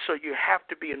immediately, so you have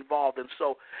to be involved. And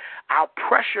so our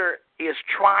pressure is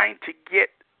trying to get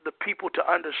the people to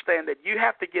understand that you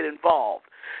have to get involved.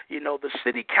 You know, the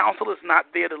city council is not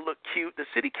there to look cute. The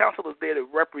city council is there to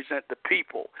represent the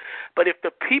people. But if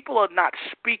the people are not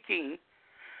speaking,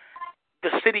 the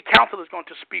city council is going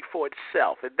to speak for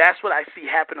itself. And that's what I see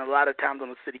happening a lot of times on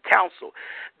the city council.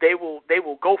 They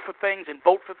will go for things and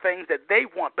vote for things that they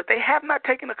want, but they have not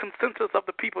taken a consensus of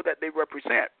the people that they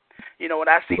represent. You know, when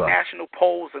I see national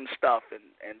polls and stuff,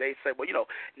 and they say, well, you know,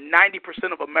 90%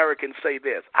 of Americans say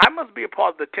this. I must be a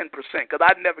part of the 10% because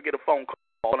I'd never get a phone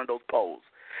call on those polls.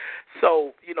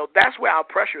 So, you know, that's where our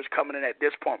pressure is coming in at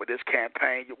this point with this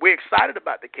campaign. We're excited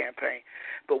about the campaign,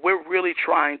 but we're really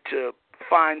trying to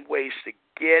find ways to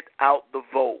get out the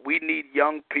vote. We need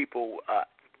young people,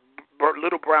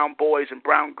 little brown boys and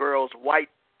brown girls, white,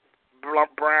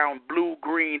 brown, blue,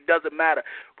 green, doesn't matter.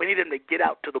 We need them to get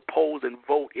out to the polls and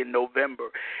vote in November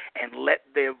and let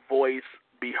their voice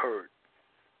be heard.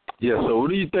 Yeah, so what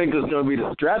do you think is going to be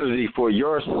the strategy for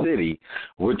your city,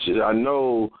 which I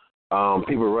know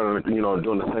people are running,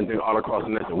 doing the same thing all across the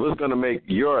nation. What's going to make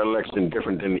your election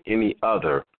different than any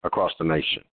other across the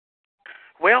nation?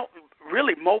 Well,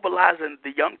 really mobilizing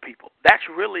the young people. That's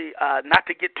really, not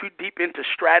to get too deep into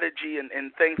strategy and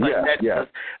things like that,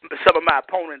 because some of my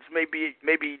opponents may be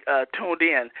tuned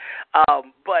in.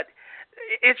 But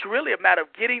it's really a matter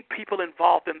of getting people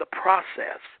involved in the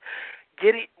process.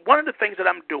 One of the things that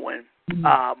I'm doing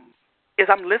is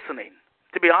I'm listening,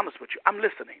 to be honest with you. I'm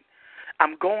listening.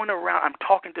 I'm going around, I'm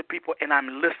talking to people, and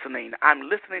I'm listening. I'm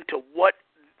listening to what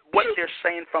they're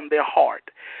saying from their heart.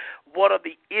 What are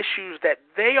the issues that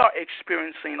they are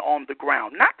experiencing on the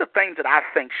ground? Not the things that I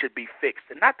think should be fixed,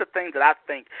 and not the things that I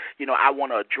think, I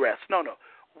want to address. No.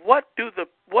 What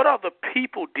are the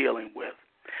people dealing with?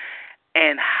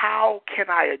 And how can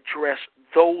I address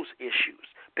those issues?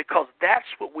 Because that's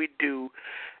what we do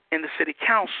in the city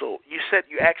council. You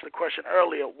asked the question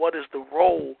earlier, what is the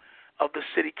role of the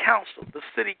city council? The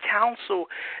city council,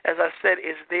 as I said,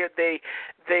 is there. They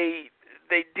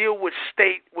deal with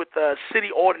city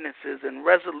ordinances and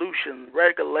resolutions,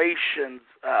 regulations,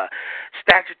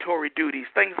 statutory duties,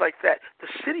 things like that. The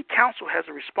city council has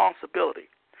a responsibility.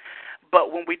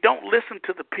 But when we don't listen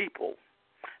to the people,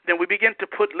 then we begin to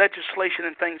put legislation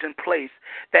and things in place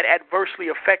that adversely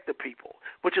affect the people,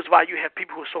 which is why you have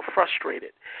people who are so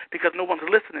frustrated because no one's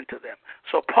listening to them.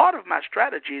 So part of my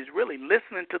strategy is really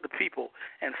listening to the people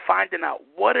and finding out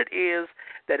what it is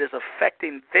that is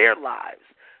affecting their lives,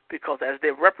 because as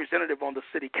their representative on the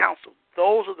city council,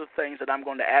 those are the things that I'm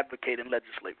going to advocate and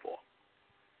legislate for.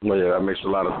 Well, yeah, that makes a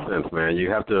lot of sense, man. You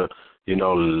have to,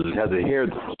 have to hear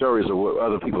the stories of what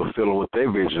other people are feeling, what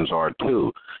their visions are,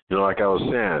 too. Like I was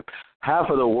saying, half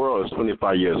of the world is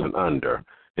 25 years and under.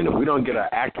 And if we don't get our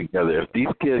act together, if these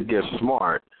kids get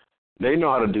smart, they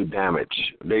know how to do damage.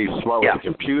 They smart with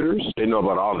the computers. They know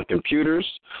about all the computers.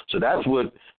 So that's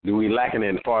what we lacking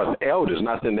in as far as elders.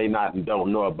 Not saying they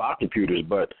don't know about computers,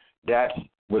 but that's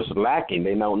what's lacking.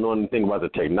 They don't know anything about the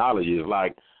technology. It's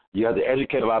like you have to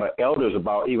educate a lot of elders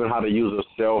about even how to use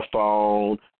a cell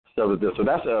phone, stuff like this. So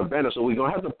that's an advantage. So we're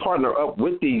going to have to partner up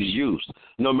with these youths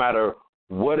no matter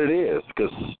what it is,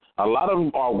 because a lot of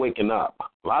them are waking up.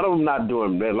 A lot of them not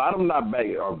doing bad. A lot of them not bad,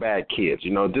 are bad kids.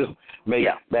 Just make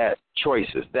bad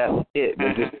choices. That's it.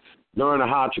 They just learn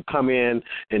how to come in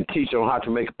and teach them how to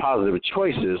make positive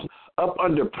choices up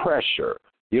under pressure.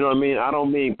 You know what I mean? I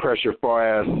don't mean pressure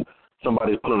far as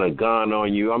somebody's pulling a gun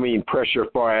on you. I mean pressure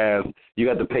far as you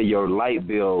got to pay your light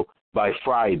bill by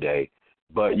Friday,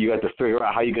 but you got to figure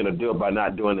out how you're going to do it by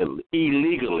not doing it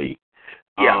illegally.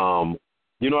 Yeah.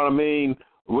 You know what I mean?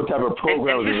 What type of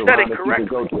programs and is around that you can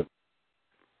go to?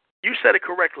 You said it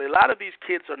correctly. A lot of these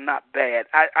kids are not bad.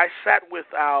 I sat with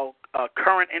our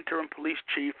current interim police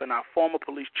chief and our former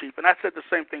police chief, and I said the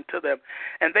same thing to them,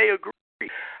 and they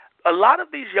agree. A lot of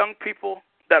these young people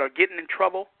that are getting in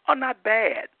trouble are not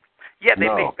bad. Yeah, they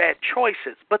make bad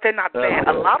choices, but they're not bad.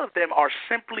 A lot of them are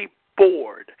simply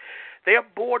bored. They are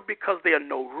bored because there are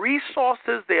no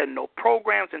resources, there are no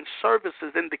programs and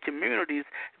services in the communities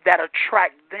that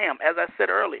attract them. As I said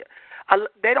earlier,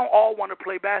 they don't all want to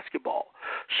play basketball.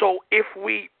 So if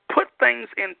we put things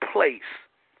in place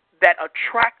that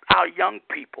attract our young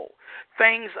people,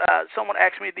 someone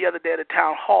asked me the other day at a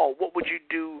town hall, what would you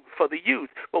do for the youth?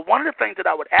 Well, one of the things that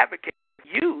I would advocate for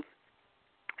youth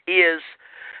is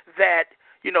that,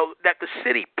 that the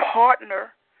city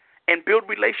partner and build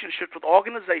relationships with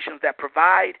organizations that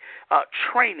provide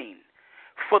training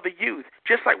for the youth.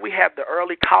 Just like we have the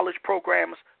early college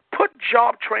programs, put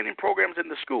job training programs in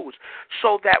the schools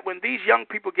so that when these young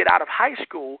people get out of high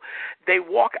school, they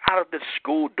walk out of the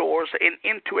school doors and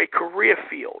into a career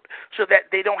field so that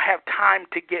they don't have time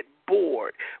to get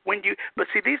bored. But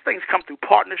see, these things come through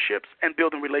partnerships and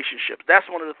building relationships. That's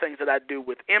one of the things that I do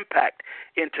with Impact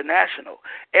International.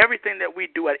 Everything that we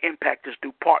do at Impact is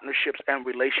through partnerships and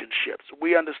relationships.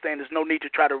 We understand there's no need to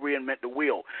try to reinvent the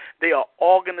wheel. There are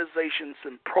organizations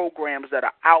and programs that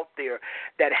are out there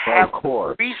that have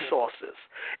resources.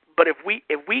 But if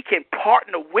we can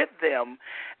partner with them,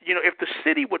 if the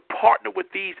city would partner with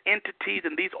these entities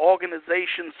and these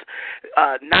organizations,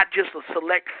 not just a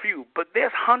select few, but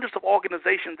there's hundreds of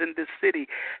organizations in this city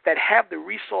that have the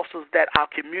resources that our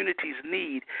communities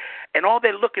need, and all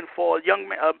they're looking for. A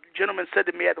gentleman said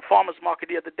to me at the farmer's market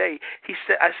the other day,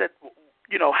 I said,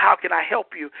 how can I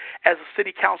help you as a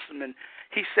city councilman?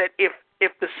 He said, if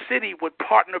if the city would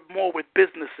partner more with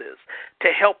businesses to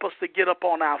help us to get up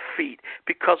on our feet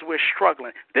because we're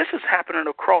struggling. This is happening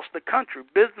across the country.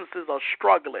 Businesses are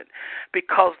struggling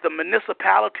because the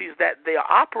municipalities that they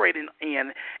are operating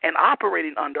in and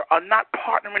operating under are not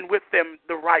partnering with them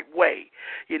the right way.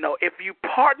 You know, if you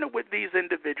partner with these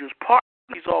individuals,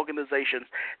 these organizations,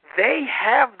 they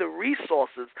have the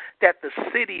resources that the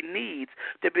city needs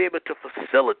to be able to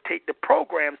facilitate the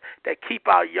programs that keep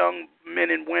our young men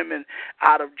and women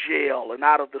out of jail and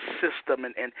out of the system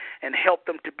and help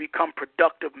them to become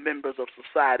productive members of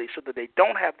society so that they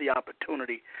don't have the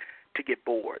opportunity to get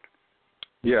bored.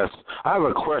 Yes. I have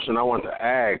a question I want to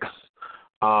ask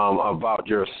about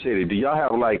your city. Do y'all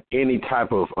have, like, any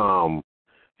type of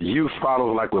youth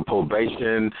problems, like with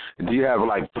probation? Do you have,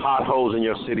 like, potholes in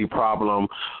your city problem?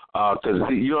 Because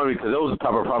you know what I mean? Because those are the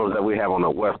type of problems that we have on the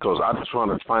West Coast. I just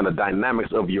want to find the dynamics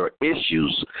of your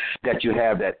issues that you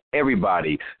have that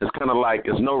everybody, it's kind of like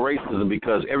it's no racism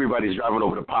because everybody's driving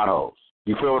over the potholes.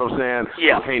 You feel what I'm saying?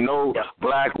 Yeah. Okay, no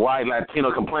black, white,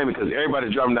 Latino complain because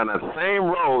everybody's driving down that same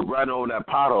road right over that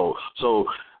pothole. So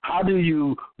how do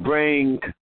you bring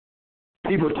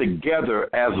people together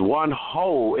as one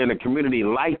whole in a community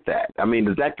like that? I mean,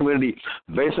 does that community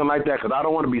function like that? Because I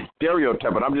don't want to be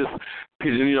stereotyping. I'm just,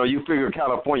 you know, you figure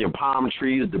California, palm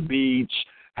trees, the beach,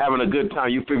 having a good time.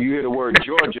 You figure, you hear the word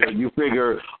Georgia, you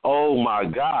figure, oh, my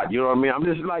God. You know what I mean? I'm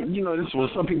just like, you know, this is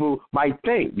what some people might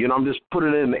think. You know, I'm just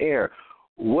putting it in the air.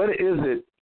 What is it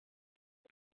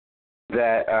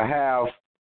that have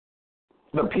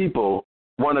the people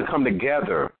want to come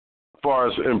together as far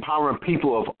as empowering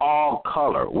people of all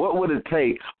color? What would it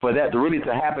take for that to really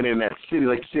to happen in that city?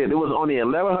 Like you said, there was only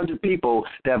 1,100 people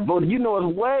that voted. You know,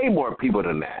 it's way more people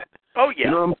than that. Oh, yeah.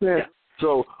 You know what I'm saying? Yeah.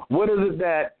 So what is it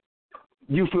that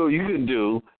you feel you can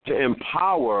do to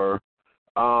empower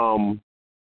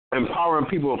empowering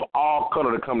people of all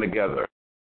color to come together?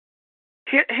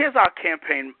 Here's our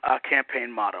campaign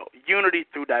motto: unity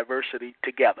through diversity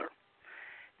together.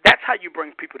 That's how you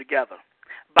bring people together,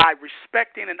 by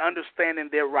respecting and understanding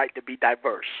their right to be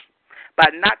diverse,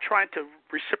 by not trying to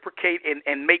reciprocate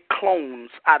and make clones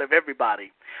out of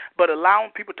everybody, but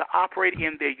allowing people to operate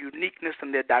in their uniqueness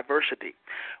and their diversity.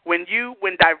 When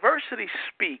diversity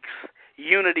speaks,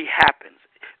 unity happens.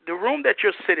 The room that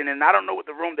you're sitting in, I don't know what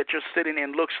the room that you're sitting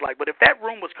in looks like, but if that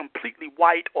room was completely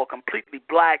white or completely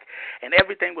black and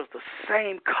everything was the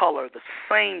same color, the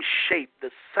same shape, the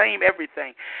same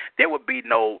everything, there would be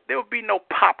no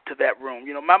pop to that room.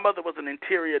 You know, my mother was an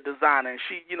interior designer, and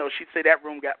she'd say that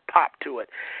room got pop to it.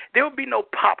 There would be no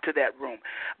pop to that room.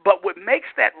 But what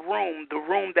makes that room the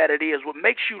room that it is, what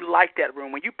makes you like that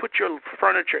room, when you put your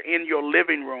furniture in your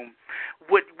living room,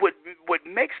 what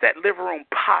makes that living room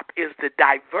pop is the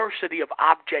diversity of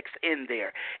objects in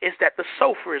there. Is that the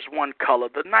sofa is one color,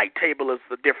 the night table is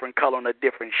a different color and a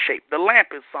different shape, the lamp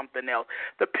is something else,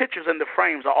 the pictures and the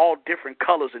frames are all different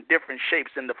colors and different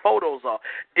shapes, and the photos are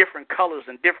different colors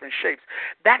and different shapes.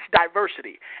 That's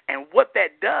diversity. And what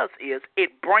that does is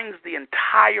it brings the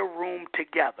entire room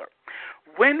together.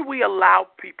 When we allow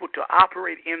people to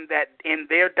operate in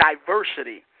their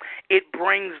diversity, it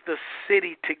brings the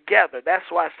city together. That's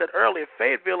why I said earlier,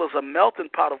 Fayetteville is a melting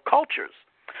pot of cultures.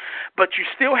 But you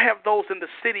still have those in the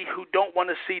city who don't want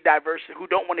to see diversity, who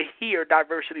don't want to hear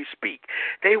diversity speak.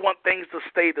 They want things to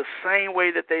stay the same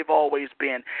way that they've always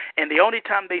been. And the only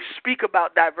time they speak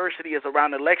about diversity is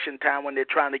around election time, when they're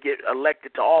trying to get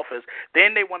elected to office.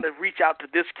 Then they want to reach out to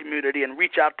this community and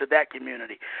reach out to that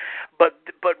community. But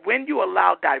when you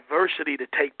allow diversity to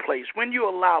take place, when you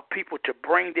allow people to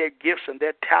bring their gifts and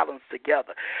their talents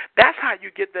together, that's how you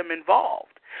get them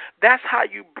involved. That's how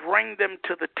you bring them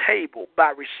to the table,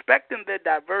 by respecting their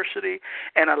diversity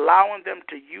and allowing them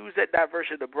to use that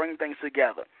diversity to bring things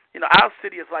together. You know, our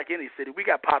city is like any city. We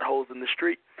got potholes in the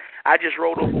street. I just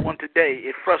rolled over one today.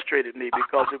 It frustrated me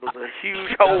because it was a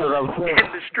huge hole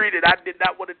in the street and I did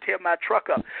not want to tear my truck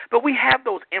up. But we have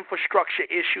those infrastructure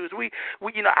issues. We're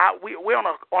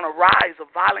on a rise of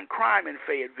violent crime in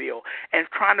Fayetteville, and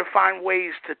trying to find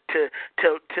ways to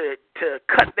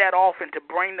cut that off and to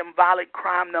bring them violent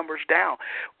crime numbers down.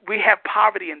 We have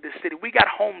poverty in this city. We got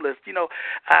homeless. You know,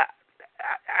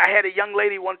 I had a young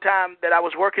lady one time that I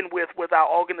was working with our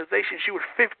organization. She was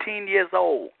 15 years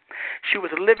old. She was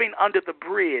living under the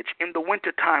bridge in the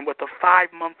wintertime with a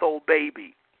 5-month-old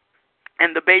baby.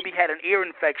 And the baby had an ear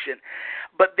infection.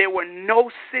 But there were no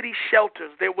city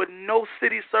shelters. There were no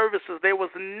city services. There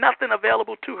was nothing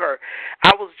available to her.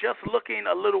 I was just looking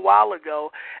a little while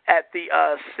ago at the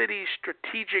city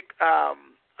strategic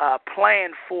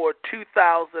plan for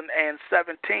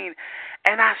 2017,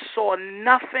 and I saw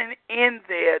nothing in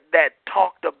there that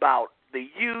talked about the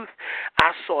youth.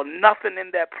 I saw nothing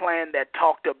in that plan that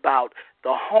talked about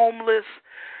the homeless.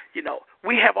 You know,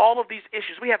 we have all of these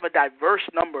issues. We have a diverse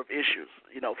number of issues.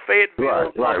 You know,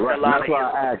 Fayetteville, North Carolina is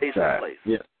a basic place.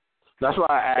 Yeah. That's why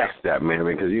I asked that, man,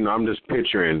 because, you know, I'm just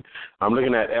picturing, I'm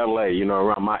looking at L.A., you know,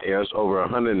 around my area, it's over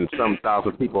 100 and some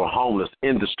thousand people homeless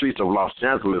in the streets of Los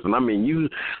Angeles. And, I mean, you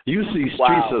see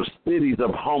streets of cities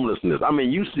of homelessness. I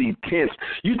mean, you see tents.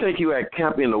 You think you at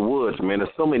Camp in the Woods, man. There's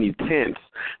so many tents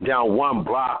down one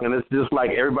block, and it's just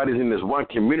like everybody's in this one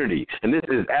community. And this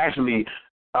is actually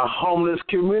a homeless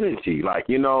community. Like,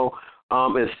 you know,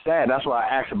 it's sad. That's why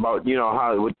I asked about, you know,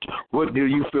 how what do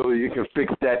you feel you can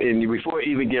fix that in before it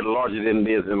even get larger than it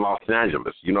is in Los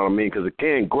Angeles? You know what I mean? Because it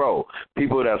can grow.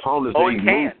 People that's homeless, they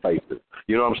move places.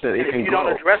 You know what I'm saying? It can grow. If you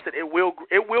don't address it, it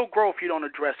will grow if you don't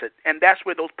address it, and that's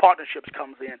where those partnerships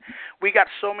comes in. We got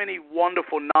so many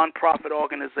wonderful nonprofit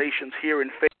organizations here in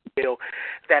Fayetteville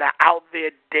that are out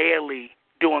there daily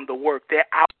doing the work. They're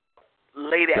out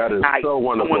late at night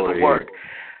doing the work.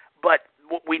 But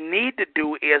what we need to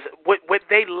do is what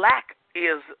they lack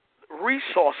is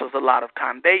resources. A lot of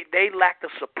time they lack the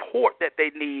support that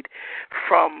they need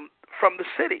from the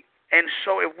city. And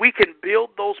so if we can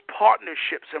build those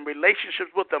partnerships and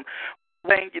relationships with them,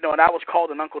 you know, and I was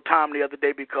called an Uncle Tom the other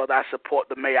day because I support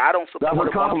the mayor. I don't support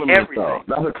him on everything.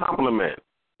 That's a compliment.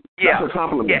 Yeah, that's a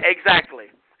compliment. Yeah, exactly.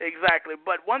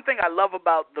 But one thing I love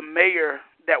about the mayor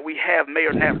that we have,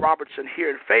 Mayor Nat Robertson here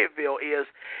in Fayetteville, is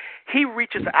he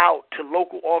reaches out to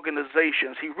local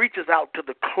organizations. He reaches out to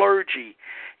the clergy.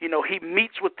 You know, he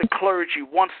meets with the clergy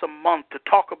once a month to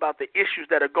talk about the issues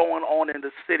that are going on in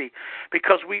the city,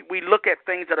 because we look at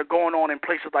things that are going on in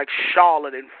places like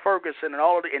Charlotte and Ferguson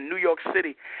and in New York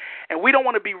City, and we don't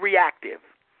want to be reactive.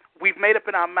 We've made up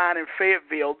in our mind in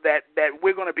Fayetteville that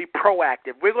we're going to be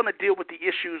proactive. We're going to deal with the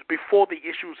issues before the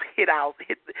issues hit our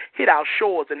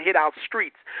shores and hit our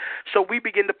streets. So we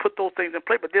begin to put those things in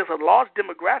place. But there's a large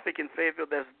demographic in Fayetteville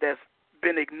that's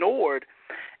been ignored,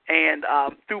 and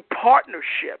through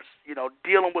partnerships, you know,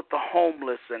 dealing with the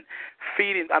homeless and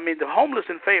feeding. I mean, the homeless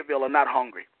in Fayetteville are not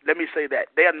hungry. Let me say that.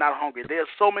 They are not hungry. There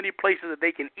are so many places that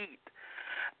they can eat.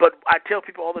 But I tell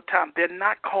people all the time, they're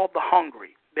not called the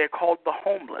hungry. They're called the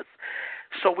homeless.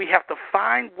 So we have to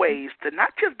find ways to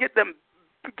not just get them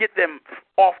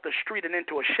off the street and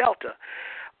into a shelter,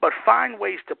 but find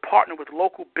ways to partner with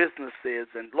local businesses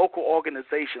and local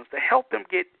organizations to help them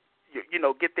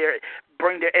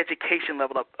bring their education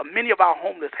level up. Many of our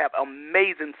homeless have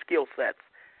amazing skill sets.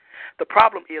 The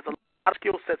problem is a lot of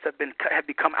skill sets have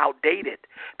become outdated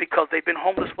because they've been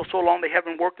homeless for so long, they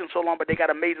haven't worked in so long, but they got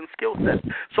amazing skill sets.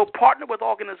 So partner with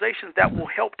organizations that will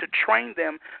help to train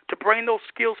them to bring those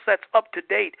skill sets up to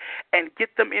date and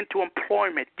get them into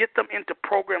employment, get them into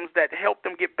programs that help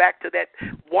them get back to that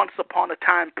once upon a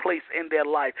time place in their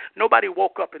life. Nobody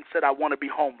woke up and said, I want to be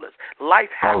homeless. Life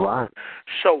happens. Right.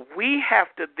 So we have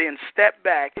to then step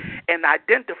back and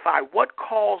identify what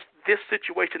caused this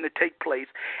situation to take place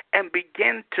and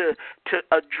begin to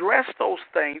address those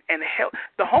things and help.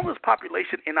 The homeless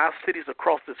population in our cities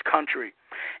across this country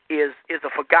is a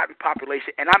forgotten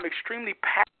population, and I'm extremely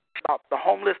passionate about the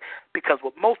homeless because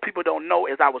what most people don't know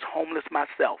is I was homeless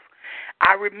myself.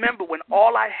 I remember when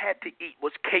all I had to eat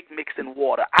was cake mix and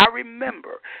water. I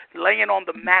remember laying on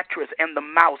the mattress and the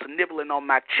mouse nibbling on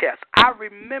my chest. I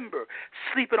remember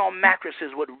sleeping on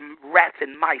mattresses with rats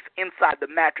and mice inside the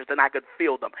mattress, and I could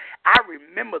feel them. I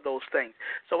remember those things.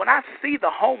 So when I see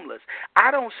the homeless,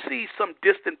 I don't see some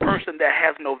distant person that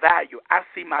has no value. I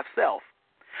see myself.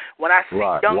 When I see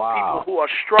young people who are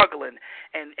struggling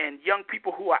and young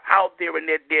people who are out there and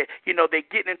they're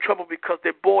getting in trouble because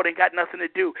they're bored and got nothing to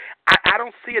do, I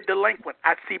don't see a delinquent.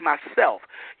 I see myself.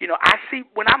 You know, I see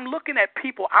when I'm looking at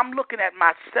people, I'm looking at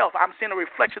myself. I'm seeing a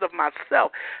reflection of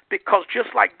myself because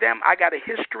just like them, I got a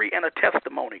history and a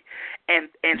testimony. And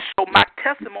so my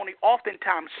testimony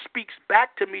oftentimes speaks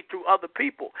back to me through other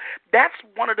people. That's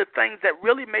one of the things that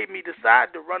really made me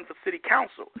decide to run for city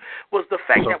council was the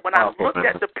fact that when I looked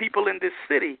at the people in this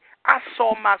city, I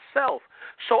saw myself.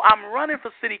 So I'm running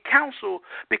for city council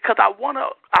because I want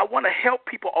to help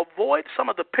people avoid some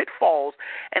of the pitfalls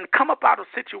and come up out of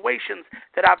situations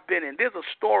that I've been in. There's a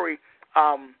story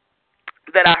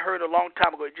that I heard a long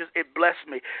time ago. It blessed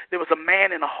me. There was a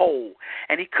man in a hole,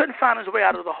 and he couldn't find his way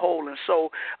out of the hole. And so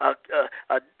a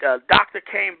doctor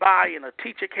came by, and a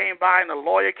teacher came by, and a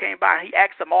lawyer came by, and he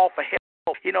asked them all for help.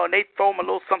 and they throw him a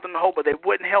little something in the hole, but they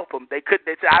wouldn't help him. They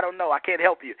said, I don't know, I can't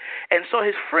help you. And so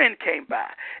his friend came by.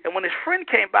 And when his friend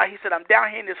came by, he said, I'm down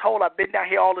here in this hole. I've been down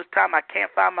here all this time. I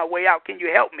can't find my way out. Can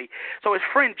you help me? So his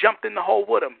friend jumped in the hole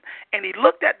with him. And he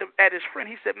looked at his friend.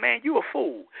 He said, man, you a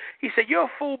fool. He said, you're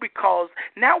a fool because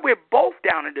now we're both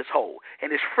down in this hole.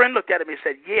 And his friend looked at him and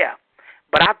said, yeah,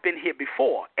 but I've been here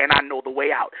before, and I know the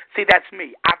way out. See, that's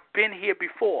me. I've been here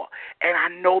before, and I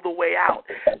know the way out.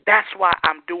 That's why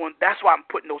I'm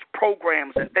putting those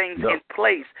programs and things in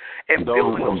place and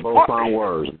building those profound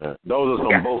words, man. Those are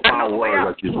some profound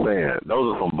words that you're saying.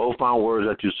 Those are some profound words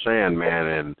that you're saying, man,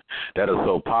 and that is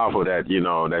so powerful that,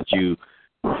 that you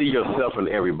see yourself in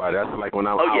everybody. That's like when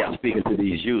I'm out speaking to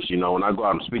these youth, when I go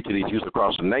out and speak to these youth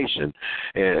across the nation,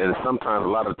 and sometimes, a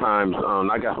lot of times,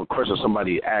 I got some questions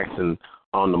somebody asking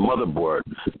on the motherboard,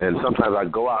 and sometimes I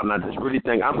go out and I just really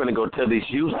think I'm going to go tell these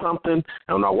youth something,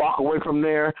 and when I walk away from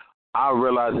there, I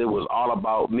realize it was all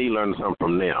about me learning something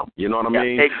from them. You know what I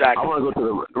mean? Exactly. I want to go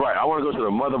to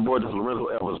the motherboard. This is Lorenzo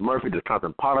Elvis Murphy, the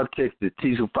Compton Politics, the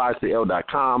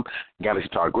T25CL.com, Galaxy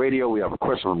Talk Radio. We have a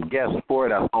question from guest for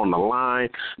it that's on the line.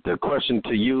 The question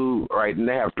to you right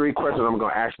now, I have 3 questions. I'm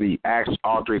going to actually ask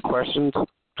all 3 questions.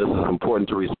 This is important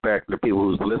to respect the people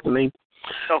who's listening.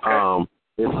 Okay.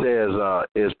 It says,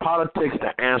 is politics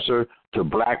the answer to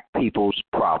black people's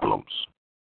problems?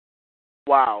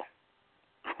 Wow.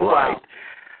 Right.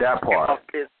 That part.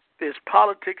 Is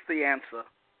politics the answer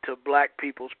to black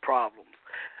people's problems?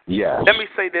 Yes. Let me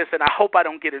say this, and I hope I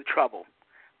don't get in trouble.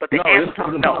 But the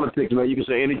answer is no. Politics, man. You can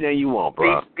say anything you want,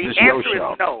 bro. The answer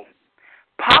is no.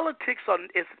 Politics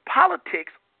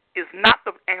is not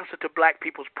the answer to black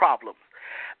people's problems.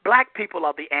 Black people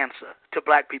are the answer to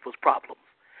black people's problems.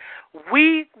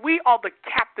 We are the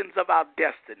captains of our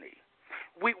destiny.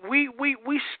 We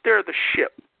steer the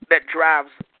ship that drives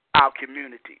our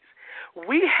communities.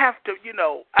 We have to,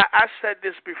 I said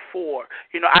this before,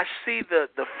 I see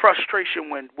the frustration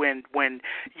when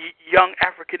young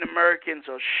African Americans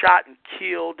are shot and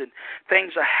killed and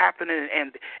things are happening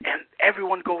and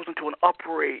everyone goes into an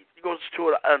uproar,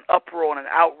 and an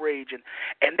outrage,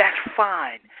 and that's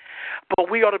fine.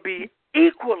 But we ought to be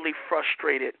equally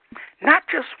frustrated, not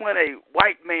just when a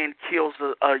white man kills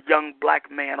a young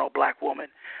black man or black woman,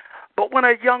 but when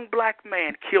a young black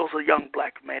man kills a young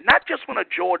black man, not just when a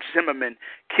George Zimmerman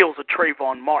kills a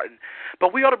Trayvon Martin,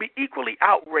 but we ought to be equally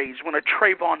outraged when a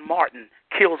Trayvon Martin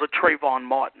kills a Trayvon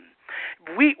Martin.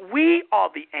 We are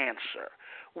the answer.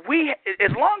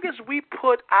 As long as we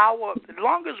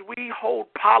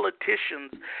hold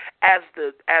politicians as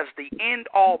the end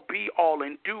all, be all,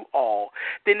 and do all,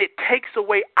 then it takes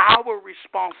away our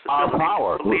responsibility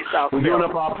to police ourselves. We're giving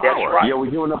up our power. That's right. Yeah, we're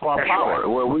giving up our power. Right.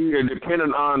 Well, we are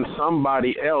dependent on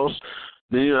somebody else.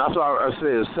 That's why I say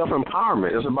it's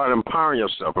self-empowerment. It's about empowering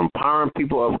yourself, empowering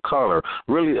people of color,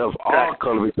 really of all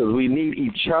color, because we need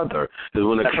each other. Because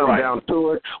when it comes down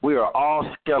to it, we are all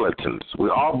skeletons. We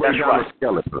all break down the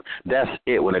skeleton. That's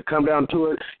it. When it comes down to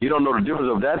it, you don't know the difference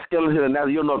of that skeleton and that.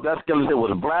 You don't know if that skeleton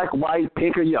was black, white,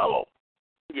 pink, or yellow.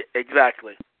 Yeah,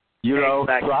 exactly. Exactly. So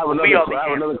I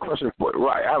have another question for you.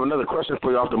 Right. I have another question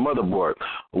for you off the motherboard.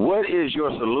 What is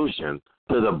your solution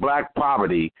to the black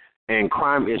poverty and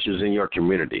crime issues in your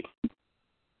community?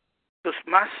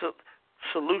 My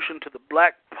solution to the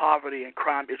black poverty and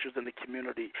crime issues in the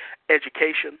community,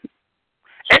 education.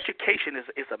 Education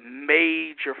is a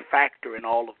major factor in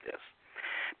all of this,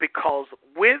 because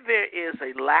where there is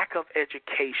a lack of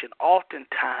education,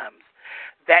 oftentimes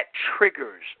that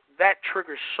triggers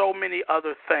so many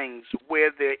other things where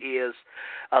there is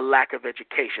a lack of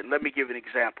education. Let me give an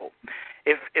example.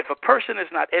 If a person is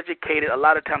not educated, a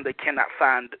lot of times they cannot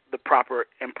find the proper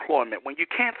employment. When you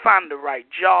can't find the right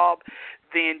job,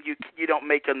 then you don't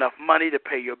make enough money to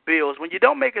pay your bills. When you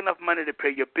don't make enough money to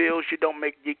pay your bills,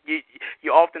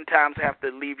 you oftentimes have to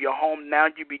leave your home. Now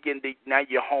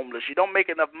you're homeless. You don't make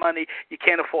enough money, you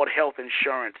can't afford health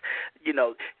insurance.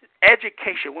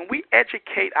 Education. When we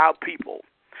educate our people,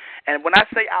 and when I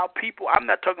say our people, I'm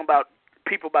not talking about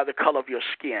people by the color of your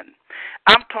skin.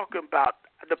 I'm talking about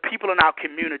the people in our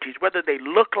communities, whether they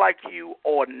look like you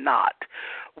or not.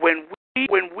 When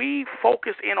we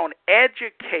focus in on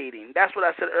educating, that's what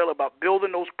I said earlier about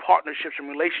building those partnerships and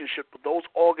relationships with those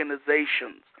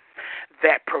organizations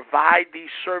that provide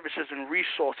these services and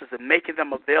resources and making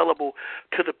them available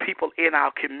to the people in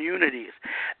our communities.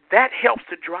 That helps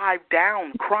to drive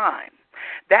down crime.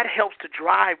 That helps to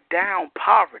drive down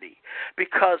poverty,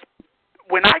 because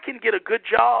when I can get a good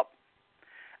job,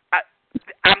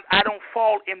 I don't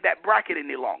fall in that bracket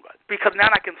any longer, because now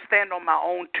I can stand on my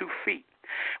own 2 feet.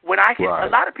 When I can, a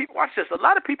lot of people, watch this, a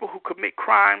lot of people who commit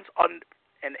crimes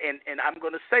and I'm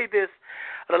going to say this,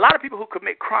 a lot of people who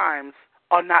commit crimes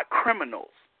are not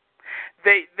criminals.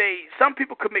 Some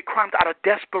people commit crimes out of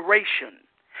desperation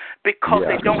because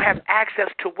they don't have access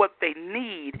to what they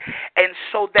need, and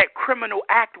so that criminal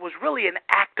act was really an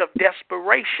act of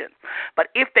desperation. But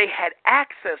if they had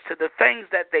access to the things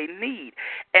that they need,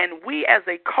 and we as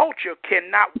a culture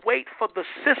cannot wait for the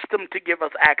system to give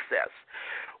us access.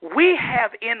 We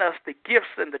have in us the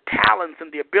gifts and the talents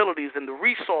and the abilities and the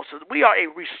resources. We are a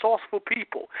resourceful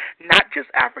people, not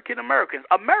just African Americans.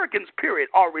 Americans, period,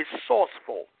 are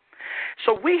resourceful.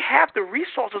 So we have the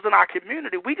resources in our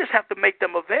community. We just have to make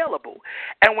them available.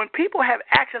 And when people have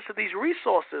access to these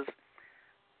resources,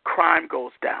 crime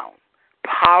goes down.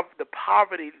 The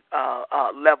poverty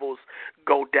levels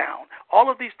go down. All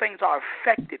of these things are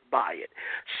affected by it.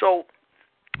 So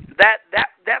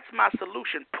that's my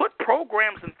solution. Put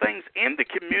programs and things in the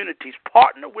communities.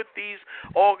 Partner with these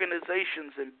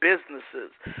organizations and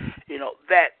businesses,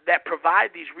 that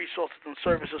provide these resources and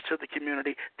services to the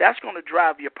community. That's going to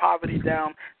drive your poverty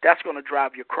down. That's going to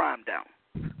drive your crime down.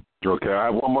 Okay, I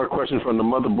have one more question from the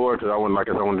motherboard because I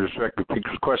want to respect the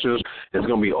people's questions. It's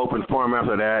going to be open forum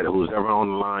after that. Who's ever on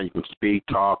the line, you can speak,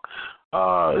 talk.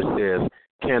 It says,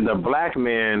 can the black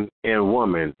man and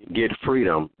woman get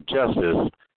freedom, justice,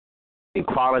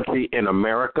 equality in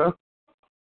America?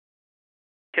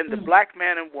 Can the black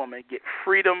man and woman get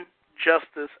freedom,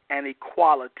 justice, and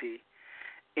equality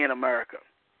in America?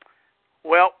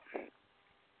 Well,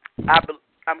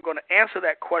 I'm going to answer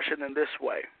that question in this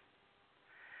way.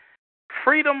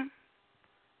 Freedom,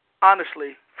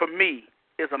 honestly, for me,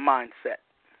 is a mindset.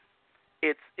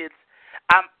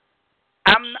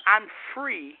 I'm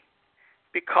free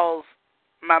because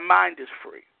my mind is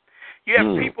free. You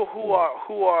have people who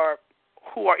are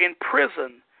in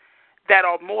prison that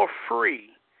are more free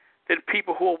than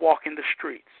people who are walking the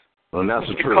streets. Well, that's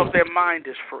the truth. Because their mind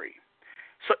is free.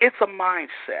 So it's a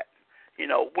mindset.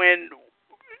 When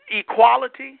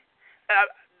equality,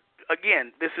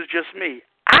 again, this is just me.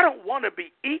 I don't want to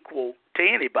be equal to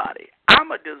anybody.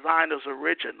 I'm a designer's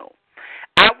original.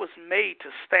 I was made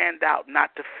to stand out,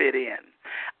 not to fit in.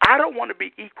 I don't want to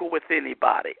be equal with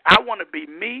anybody. I want to be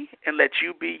me and let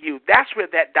you be you. That's where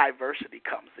that diversity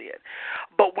comes in.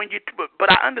 But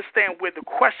I understand where the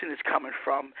question is coming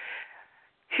from.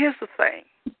 Here's the thing.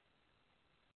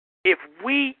 If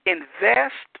we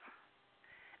invest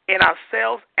in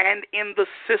ourselves and in the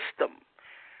system,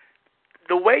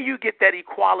 the way you get that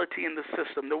equality in the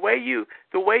system, the way you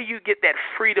get that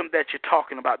freedom that you're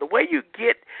talking about, the way you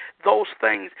get those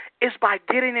things is by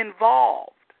getting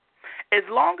involved. As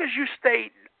long as you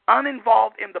stay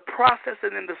uninvolved in the process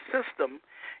and in the system,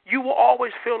 you will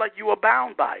always feel like you are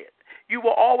bound by it. You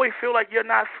will always feel like you're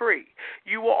not free.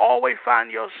 You will always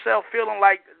find yourself feeling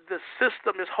like the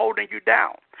system is holding you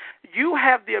down. You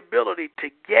have the ability to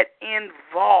get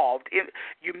involved.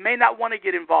 You may not want to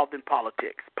get involved in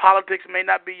politics. Politics may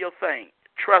not be your thing.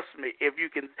 Trust me, if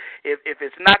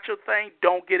it's not your thing,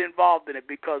 don't get involved in it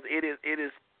because it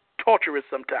is torturous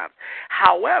sometimes.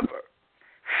 However,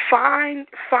 find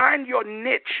your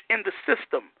niche in the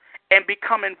system and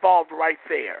become involved right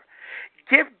there.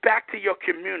 Give back to your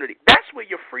community. That's where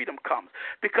your freedom comes.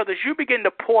 Because as you begin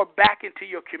to pour back into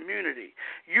your community,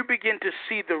 you begin to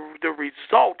see the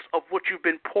results of what you've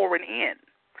been pouring in.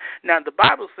 Now, the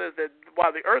Bible says that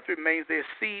while the earth remains, there's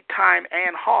seed, time,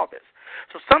 and harvest.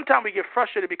 So sometimes we get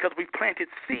frustrated because we planted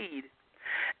seed,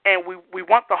 and we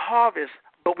want the harvest,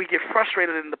 but we get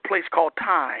frustrated in the place called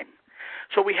time.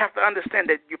 So we have to understand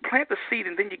that you plant the seed,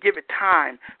 and then you give it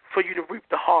time for you to reap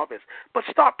the harvest. But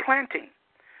start planting.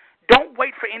 Don't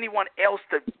wait for anyone else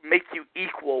to make you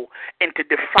equal and to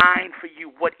define for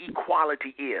you what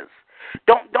equality is.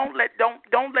 Don't let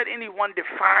anyone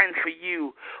define for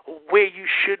you where you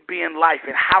should be in life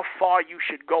and how far you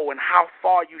should go and how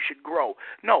far you should grow.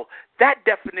 No, that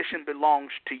definition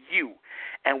belongs to you.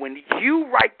 And when you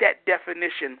write that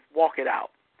definition, walk it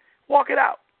out. Walk it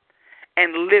out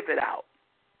and live it out.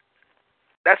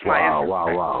 That's my answer.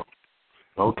 Wow.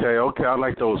 Okay. I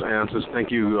like those answers.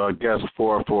 Thank you, guest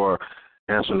for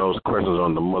answering those questions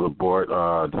on the motherboard.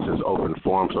 This is open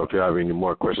forum, so if you have any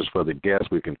more questions for the guests,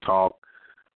 we can talk.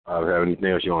 If you have anything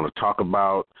else you want to talk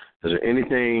about, is there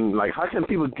anything, like how can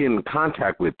people get in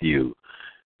contact with you,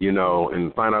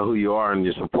 and find out who you are and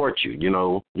support you?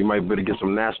 You might be able to get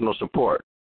some national support.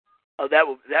 Oh, that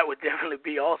would definitely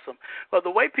be awesome. Well,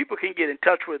 the way people can get in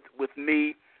touch with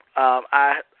me,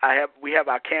 we have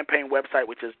our campaign website,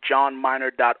 which is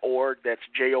johnminer.org. That's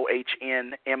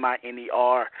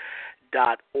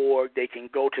JOHNMINER.org. They can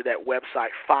go to that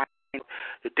website, find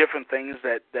the different things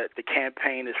that the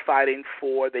campaign is fighting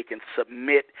for. They can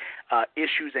submit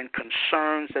issues and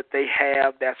concerns that they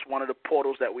have. That's one of the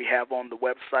portals that we have on the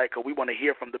website because we want to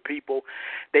hear from the people.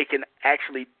 They can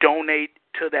actually donate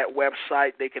to that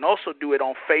website. They can also do it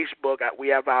on Facebook. We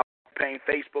have our campaign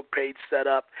Facebook page set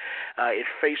up. It's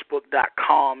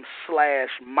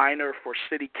facebook.com/Minor for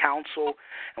City Council.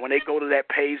 And when they go to that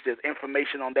page, there's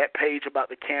information on that page about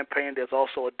the campaign. There's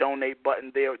also a donate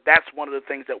button there. That's one of the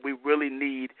things that we really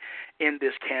need in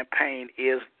this campaign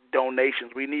is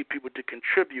donations. We need people to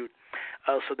contribute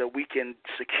so that we can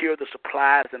secure the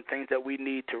supplies and things that we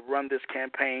need to run this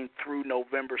campaign through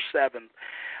November 7th.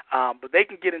 But they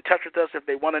can get in touch with us if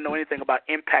they want to know anything about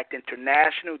Impact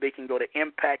International. They can go to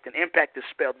Impact, and Impact is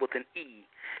spelled with an E.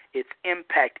 It's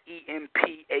Impact,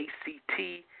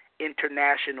 EMPACT,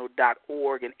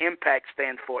 international.org, and Impact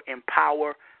stands for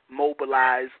Empower,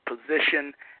 Mobilize,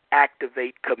 Position,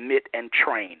 Activate, Commit, and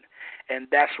Train. And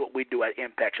that's what we do at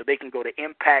Impact. So they can go to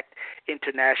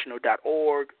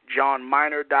impactinternational.org,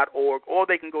 johnminor.org, or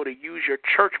they can go to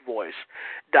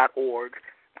useyourchurchvoice.org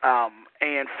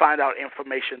and find out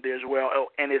information there as well. Oh,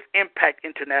 and it's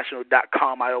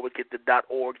impactinternational.com. I always get the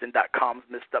 .orgs and .coms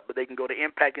mixed up, but they can go to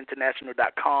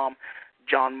impactinternational.com,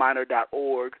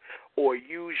 johnminor.org, or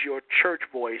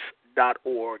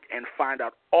useyourchurchvoice.org and find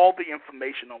out all the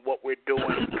information on what we're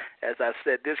doing. As I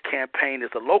said, this campaign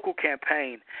is a local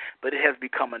campaign, but it has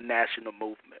become a national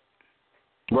movement.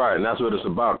 Right, and that's what it's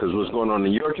about, because what's going on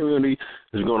in your community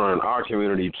is going on in our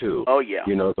community, too. Oh, yeah.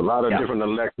 You know, it's a lot of different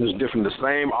elections, the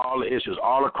same, all the issues,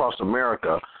 all across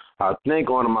America. I think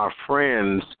one of my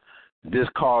friends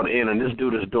just called in, and this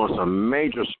dude is doing some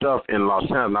major stuff in Los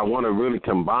Angeles, and I want to really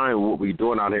combine what we're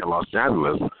doing out here in Los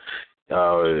Angeles.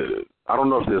 I don't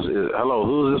know if this is, hello,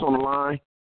 who is this on the line?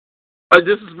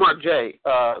 This is Mark J.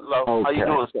 Hello. Okay. How you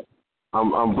doing, sir?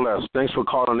 I'm blessed. Thanks for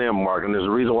calling in, Mark. And there's a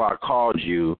reason why I called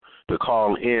you to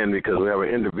call in, because we have an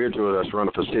individual that's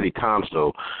running for city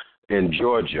council in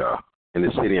Georgia, in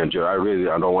the city in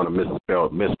Georgia. I don't want to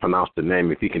mispronounce the name.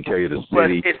 If he can tell you the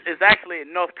city. But it's actually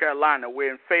in North Carolina.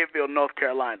 We're in Fayetteville, North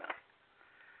Carolina.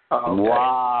 Okay.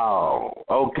 Wow.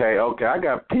 Okay. I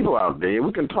got people out there.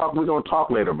 We can talk. We're going to talk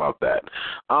later about that.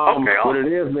 What it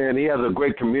is, man, he has a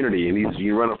great community, and he's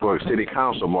running for a city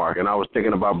council, Mark. And I was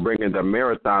thinking about bringing the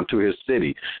marathon to his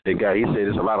city. He said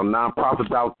there's a lot of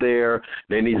nonprofits out there.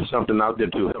 They need something out there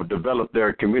to help develop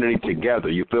their community together.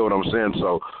 You feel what I'm saying?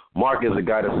 So Mark is a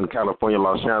guy that's in California,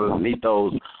 Los Angeles, and he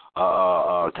throws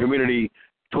community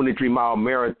 23-mile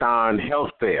marathon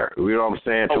health fair. You know what I'm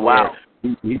saying? Wow.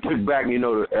 He took back,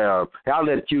 I'll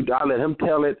let him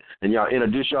tell it, and y'all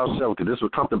introduce yourself, because this is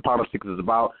what Compton Politics is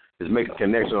about, is making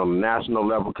connections on the national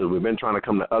level, because we've been trying to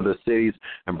come to other cities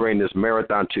and bring this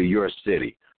marathon to your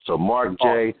city. So, Mark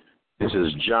J., this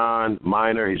is John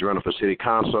Minor. He's running for city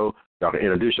council. Y'all can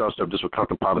introduce yourself. This is what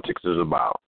Compton Politics is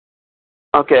about.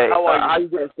 Okay. How are you? How you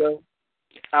doing, sir?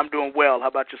 I'm doing well. How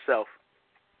about yourself?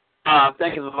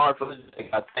 Thank you, Lord, for listening.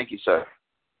 Thank you, sir.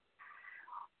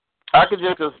 I could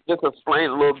just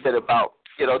explain a little bit about,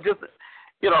 a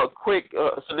quick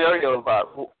scenario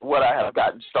about what I have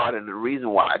gotten started and the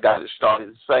reason why I got it started.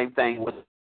 The same thing with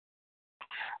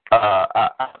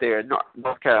out there in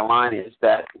North Carolina is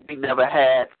that we never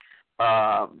had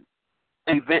an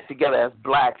event together as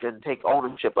blacks and take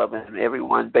ownership of it, and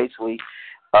everyone basically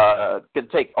can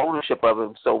take ownership of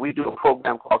it. So we do a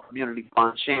program called Community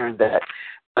Fund Sharing that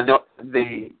the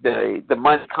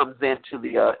money comes into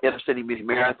the Inner City Mini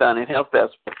Marathon and Health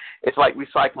Festival. It's like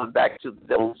recycling back to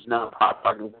those nonprofit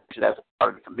organizations that's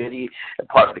part of the committee and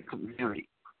part of the community.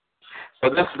 So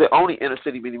this is the only Inner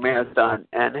City Mini Marathon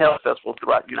and Health Festival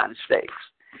throughout the United States.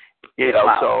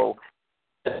 Wow.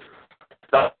 So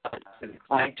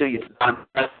explain to you,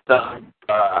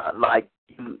 like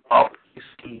you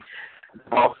see the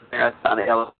Boston Marathon, the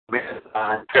LA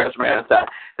Marathon, Paris Marathon.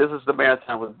 This is the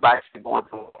marathon with blacks been going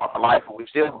through our life, and we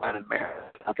still running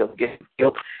marathon because we're getting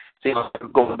killed. Seems like we're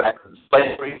going back to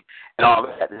slavery and all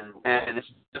that, and it's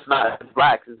just not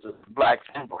blacks; it's just blacks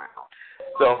and brown.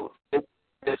 So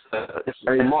Hey,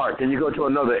 Mark, can you go to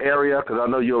another area? Because I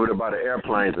know you're over there by the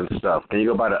airplanes and stuff. Can you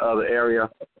go by the other area?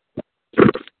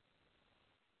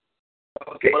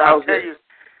 Okay. Well, I'll tell you.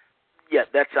 Yeah,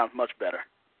 that sounds much better.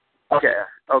 Okay.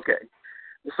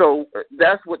 So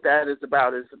that's what that is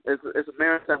about. It's a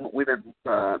marathon we've been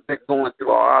going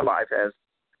through all our life as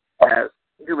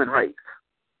human race.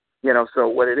 So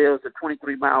what it is, the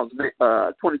 23 miles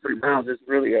is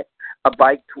really a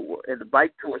bike tour, and the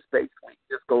bike tour basically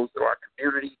just goes through our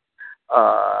community.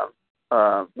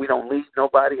 We don't leave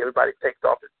nobody. Everybody takes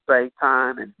off at the same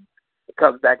time and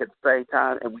comes back at the same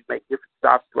time, and we make different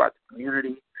stops throughout the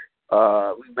community.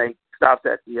 We make stops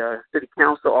at the city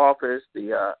council office,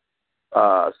 the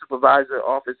supervisor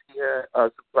office here,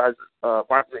 Supervisor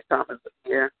Martin Thomas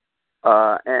here,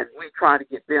 and we try to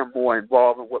get them more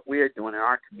involved in what we're doing in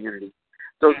our community.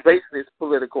 So basically it's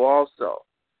political also.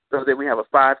 So then we have a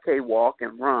 5K walk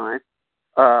and run,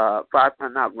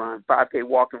 5K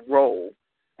walk and roll,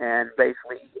 and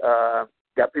basically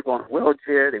got people on a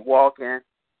wheelchair, they walk in,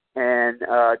 and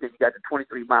then you got the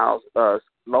 23 miles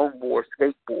longboard,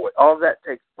 skateboard. All of that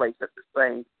takes place at the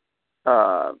same,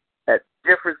 at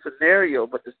different scenario,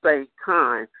 but the same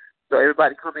time. So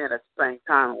everybody come in at the same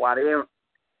time. While they're in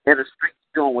the streets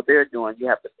doing what they're doing, you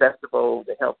have the festival,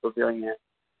 the health pavilion.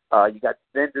 You got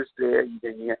the vendors there.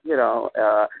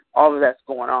 All of that's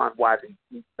going on while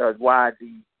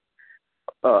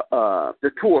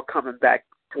the tour coming back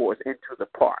towards into the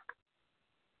park.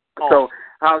 So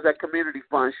how's that community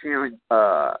fund sharing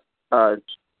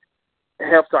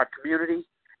helps our community?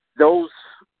 Those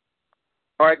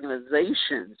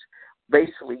organizations,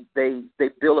 basically, they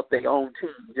build up their own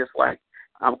team, just like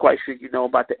I'm quite sure you know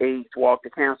about the AIDS Walk, the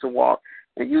Cancer Walk,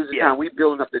 and usually time we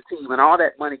building up the team, and all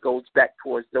that money goes back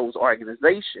towards those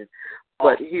organizations.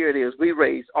 But here it is, we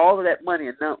raise all of that money,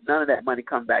 and none of that money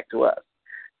comes back to us.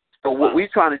 So what we're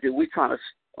trying to do,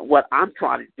 what I'm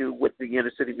trying to do with the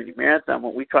Inner City Mini Marathon,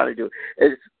 what we try to do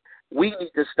is we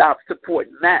need to stop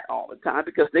supporting that all the time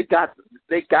because they got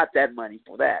that money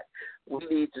for that. We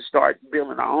need to start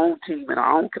building our own team in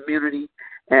our own community,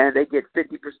 and they get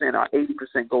 50% or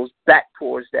 80% goes back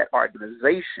towards that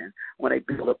organization when they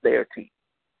build up their team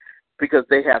because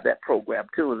they have that program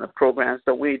too, and the program,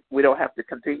 so we don't have to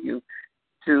continue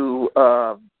to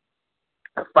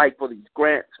fight for these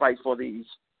grants, fight for these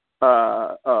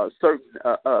certain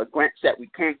grants that we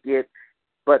can't get.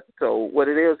 But so what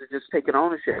it is just taking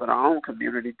ownership in our own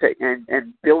community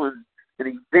and building an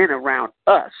event around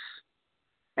us.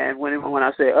 And when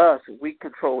I say us, we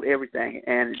control everything,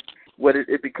 and what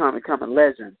it becoming a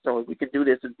legend. So if we can do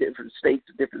this in different states,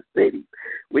 different cities,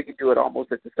 we can do it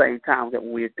almost at the same time that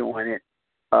we're doing it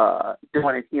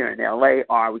here in LA,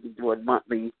 or we can do it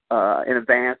monthly in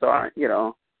advance, or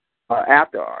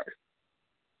after ours.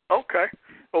 Okay.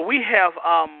 Well, we have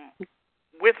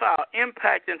with our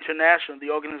Impact International,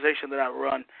 the organization that I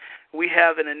run, we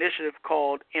have an initiative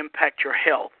called Impact Your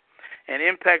Health. And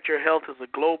Impact Your Health is a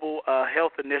global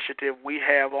health initiative. We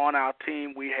have on our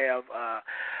team, we have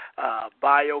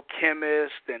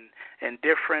biochemists and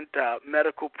different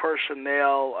medical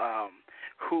personnel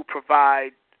who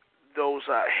provide those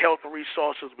health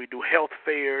resources. We do health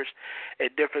fairs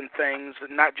at different things,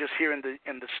 not just here in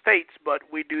the States, but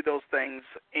we do those things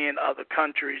in other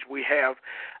countries. We have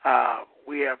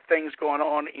things going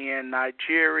on in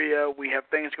Nigeria. We have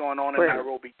things going on in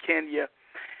Nairobi, Kenya.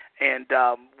 And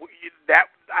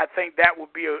I think that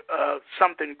would be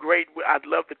something great. I'd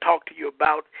love to talk to you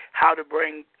about how to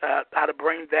bring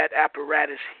that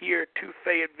apparatus here to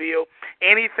Fayetteville.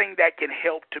 Anything that can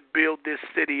help to build this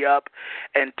city up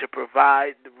and to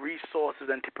provide the resources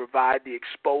and to provide the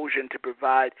exposure and to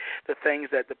provide the things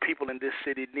that the people in this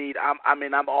city need. I'm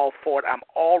all for it. I'm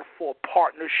all for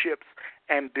partnerships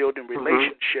and building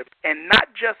relationships, and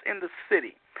not just in the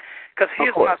city. Because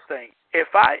here's my thing.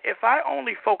 If I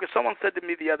only focus, someone said to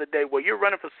me the other day, well, you're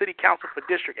running for city council for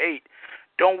District 8.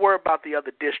 Don't worry about the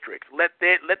other districts. Let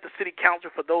the city council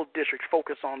for those districts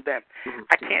focus on them.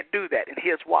 I can't do that, and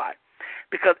here's why.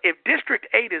 Because if District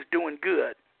 8 is doing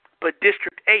good, but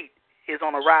District 8 is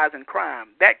on a rise in crime,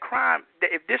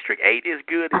 if District 8 is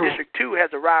good and District 2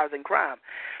 has a rise in crime,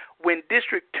 when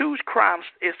District 2's crime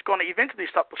is going to eventually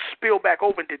start to spill back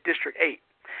over into District 8.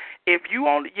 If you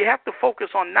have to focus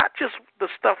on not just the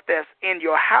stuff that's in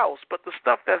your house, but the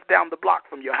stuff that's down the block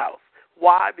from your house.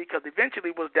 Why? Because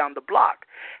eventually what's down the block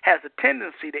has a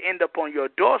tendency to end up on your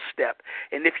doorstep.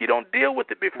 And if you don't deal with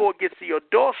it before it gets to your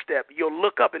doorstep, you'll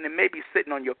look up and it may be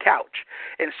sitting on your couch.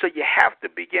 And so you have to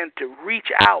begin to reach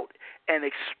out and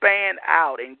expand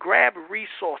out and grab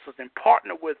resources and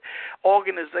partner with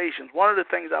organizations. One of the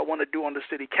things I want to do on the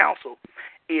city council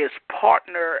is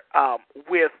partner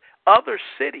with other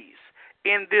cities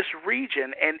in this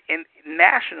region and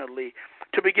nationally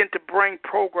to begin to bring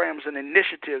programs and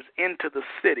initiatives into the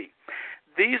city.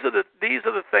 These are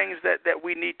the things that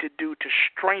we need to do to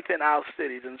strengthen our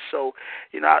cities. And so,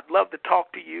 I'd love to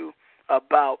talk to you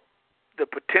about the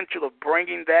potential of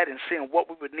bringing that and seeing what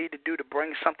we would need to do to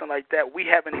bring something like that. We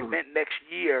have an event next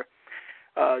year,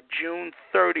 June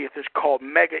 30th. It's called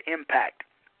Mega Impact.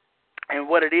 And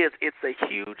what it is,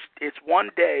 it's one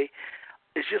day.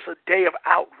 It's just a day of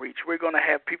outreach. We're going to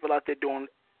have people out there doing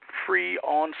free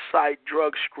on-site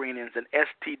drug screenings and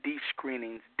STD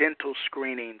screenings, dental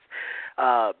screenings,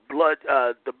 The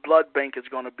blood bank is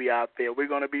going to be out there. We're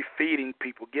going to be feeding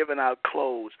people, giving out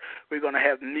clothes. We're going to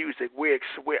have music.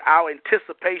 Our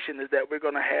anticipation is that we're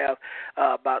going to have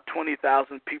about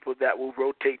 20,000 people that will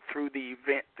rotate through the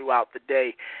event throughout the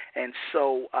day. And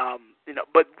so,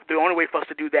 but the only way for us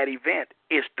to do that event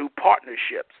is through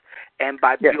partnerships and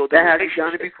by building relationships. Have you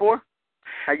done it before?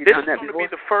 This is going to be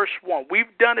the first one.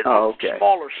 We've done it on a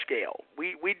smaller scale.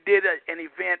 We did an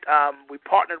event. We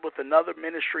partnered with another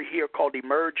ministry here called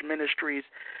Emerge Ministries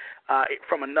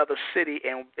from another city,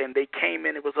 and they came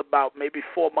in. It was about maybe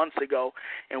 4 months ago,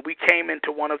 and we came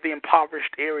into one of the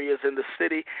impoverished areas in the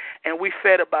city, and we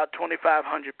fed about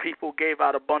 2,500 people, gave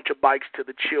out a bunch of bikes to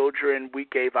the children. We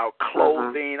gave out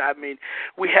clothing. I mean,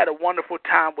 we had a wonderful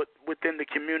time within the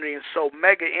community, and so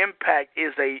Mega Impact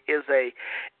is a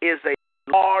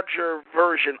larger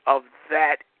version of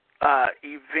that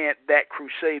event, that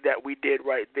crusade that we did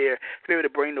right there, to be able to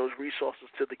bring those resources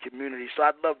to the community. So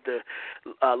I'd love to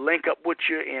link up with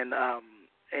you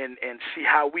and see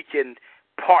how we can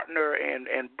partner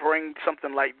and bring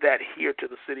something like that here to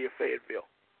the city of Fayetteville.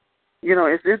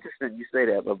 It's interesting you say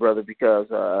that, my brother, because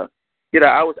I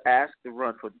was asked to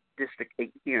run for District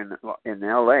 8 here in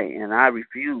L.A., and I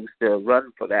refused to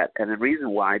run for that. And the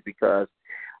reason why, because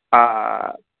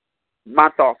my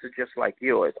thoughts are just like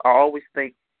yours. I always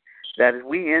think that if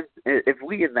we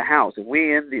in the house, if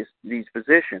we in these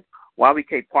positions, why we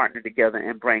can't partner together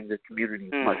and bring the community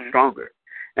much stronger.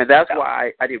 And that's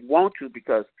why I didn't want to,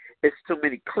 because it's too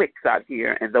many cliques out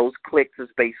here, and those cliques is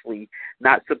basically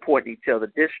not supporting each other's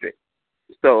district.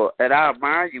 So, and I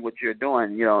admire you what you're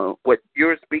doing. What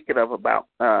you're speaking of about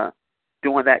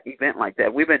doing that event like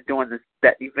that. We've been doing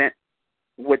that event.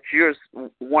 What you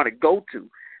want to go to.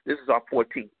 This is our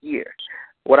 14th year.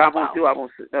 What I'm going to do, I'm going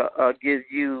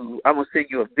to send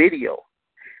you a video,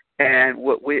 and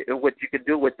what you can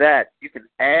do with that, you can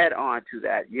add on to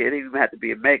that. You don't even have to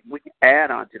be a make. We can add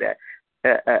on to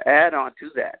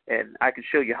that, and I can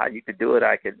show you how you can do it.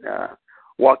 I can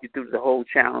walk you through the whole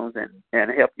challenge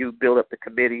and help you build up the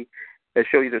committee and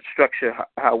show you the structure,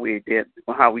 how we can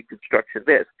structure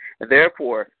this, and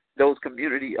therefore those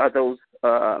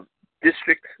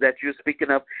districts that you're speaking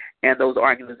of and those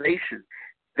organizations,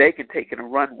 they can take it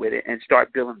and run with it and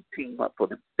start building a team up for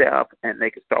themselves, and they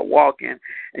can start walking,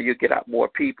 and you get out more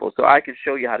people. So I can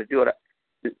show you how to do it.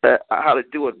 It's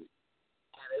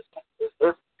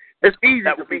easy.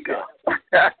 That would be good.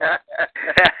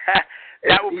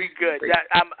 That would be good.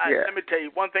 Let me tell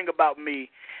you, one thing about me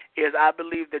is I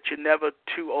believe that you're never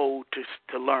too old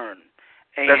to learn.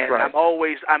 And that's right.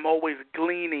 I'm always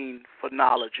gleaning for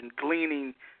knowledge and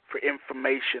gleaning for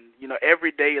information.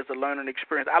 Every day is a learning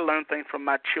experience. I learn things from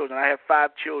my children. I have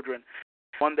 5 children,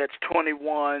 one that's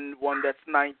 21, one that's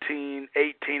 19,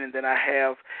 18, and then I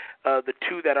have the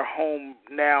 2 that are home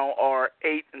now are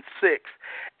 8 and 6.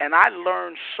 And I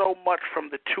learn so much from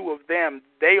the 2 of them.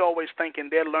 They always thinking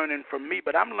they're learning from me,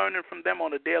 but I'm learning from them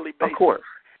on a daily basis. Of course.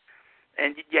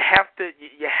 And you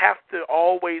have to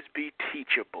always be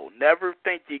teachable. Never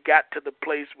think you got to the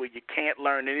place where you can't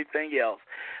learn anything else,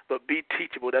 but be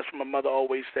teachable. That's what my mother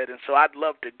always said. And so I'd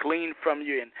love to glean from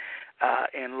you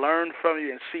and learn from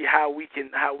you and see how we can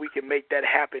make that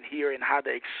happen here and how to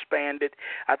expand it.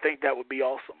 I think that would be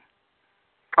awesome.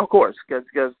 Of course,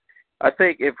 because I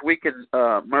think if we can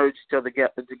merge each other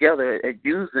together and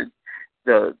using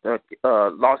the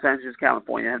Los Angeles,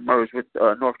 California, and merge with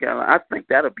North Carolina, I think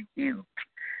that'll be huge,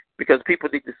 because people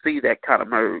need to see that kind of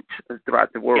merge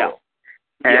throughout the world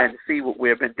and see what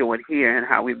we've been doing here and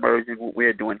how we merge and what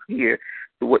we're doing here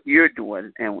to what you're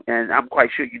doing. And I'm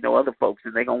quite sure other folks,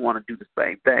 and they're going to want to do the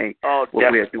same thing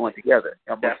what we're doing together.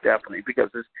 Most definitely, because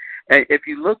if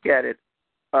you look at it,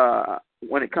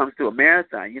 when it comes to a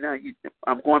marathon,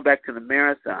 I'm going back to the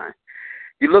marathon.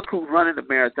 You look who's running the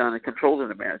marathon and controlling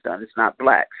the marathon. It's not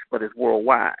blacks, but it's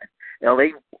worldwide. LA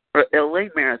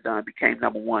Marathon became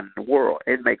number 1 in the world.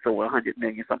 It makes over $100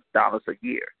 million a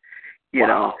year. You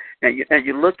know, and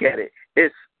you look at it.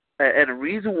 And the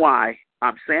reason why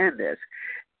I'm saying this,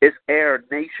 it's aired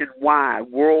nationwide,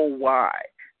 worldwide,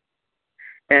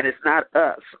 and it's not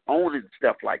us owning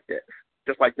stuff like this.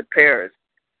 Just like the Paris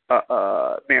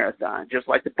marathon, just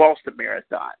like the Boston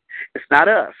Marathon. It's not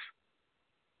us.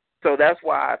 So that's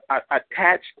why I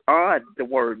attached on the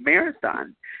word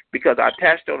marathon, because I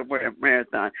attached on the word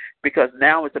marathon, because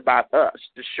now it's about us,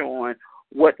 just showing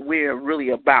what we're really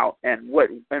about and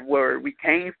where we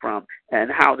came from and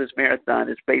how this marathon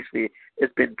is basically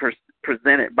it's been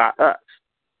presented by us.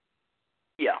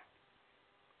 Yeah,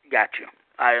 got you.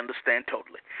 I understand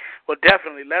totally. Well,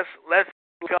 definitely let's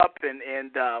look up and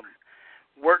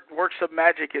work some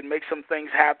magic and make some things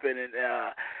happen. And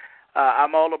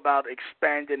I'm all about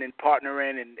expanding and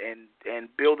partnering and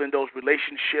building those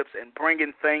relationships and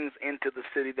bringing things into the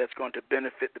city that's going to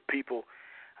benefit the people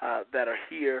that are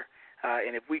here.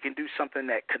 And if we can do something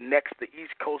that connects the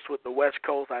East Coast with the West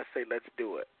Coast, I say let's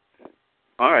do it.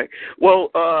 All right. Well,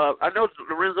 I know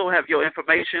Lorenzo have your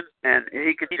information, and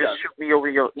he could just shoot me over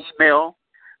your email,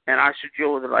 and I'll shoot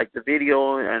you over like the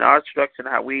video and our instruction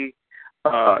how we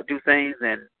do things,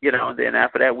 and then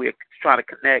after that we're trying to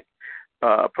connect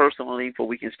personally before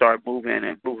we can start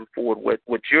moving forward with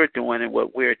what you're doing and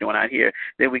what we're doing out here.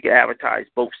 Then we can advertise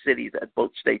both cities and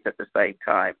both states at the same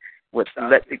time,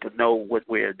 let people know what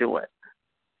we're doing.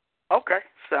 Okay,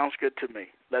 sounds good to me.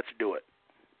 Let's do it.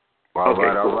 All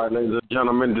right, ladies and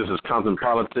gentlemen, this is Compton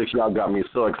Politics. Y'all got me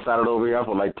so excited over here. I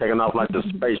feel like taking off like the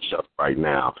space shuttle right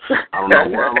now. I don't know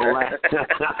where I'm going to land.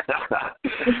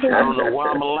 I don't know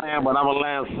where I'm going to land, but I'm going to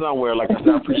land somewhere. Like I said,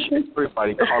 I appreciate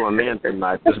everybody calling in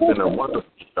tonight. This has been a wonderful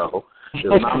show.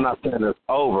 I'm not saying it's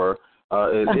over.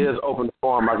 It is open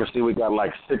forum. I can see we got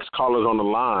like 6 callers on the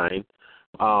line.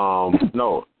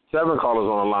 No, 7 callers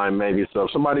on the line maybe. So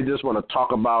if somebody just want to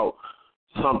talk about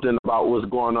something about what's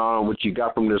going on, what you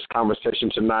got from this conversation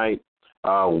tonight,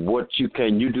 what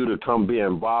can you do to come be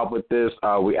involved with this.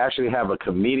 We actually have a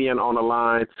comedian on the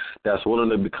line that's willing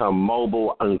to become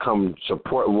mobile and come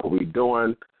support what we're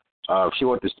doing. She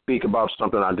wants to speak about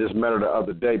something. I just met her the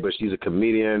other day, but she's a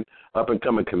comedian,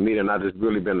 up-and-coming comedian. I've just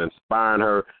really been inspiring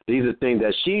her. These are things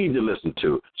that she needs to listen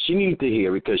to. She needs to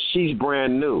hear because she's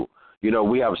brand new.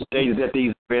 We have stages at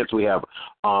these events. We have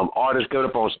artists get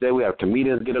up on stage. We have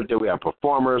comedians get up there. We have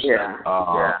performers. You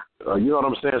know what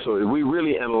I'm saying? So we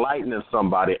really enlightening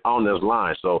somebody on this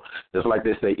line. So it's like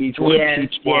they say, each one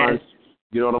teach one.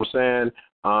 You know what I'm saying?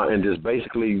 And just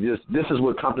basically, this is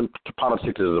what Compton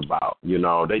Politics is about.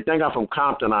 They think I'm from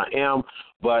Compton. I am,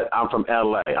 but I'm from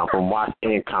L.A. I'm from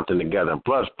Washington and Compton together. And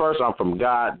plus, first I'm from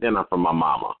God, then I'm from my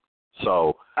mama.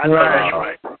 So,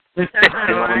 right. You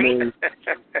know what I mean?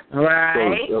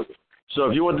 Right. So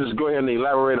if you want to just go ahead and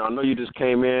elaborate, I know you just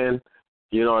came in.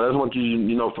 I just want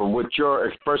you, from what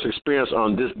your first experience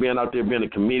on this being out there, being a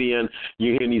comedian,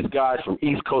 you're hearing these guys from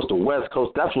East Coast to West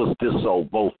Coast. That's what's just so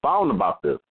profound about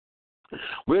this.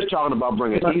 We're talking about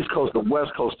bringing East Coast to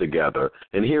West Coast together,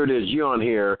 and here it is. You're on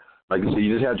here, like you said,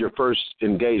 you just had your first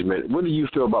engagement. What do you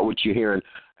feel about what you're hearing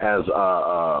as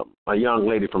a young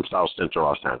lady from South Central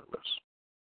Los Angeles?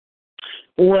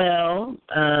 Well,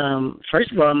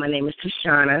 first of all, my name is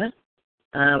Tashana,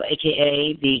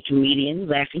 a.k.a. the comedian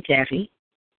Laughing Taffy.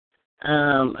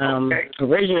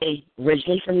 Originally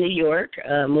from New York,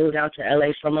 moved out to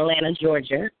L.A. from Atlanta,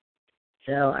 Georgia.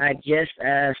 So I just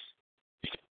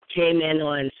came in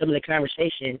on some of the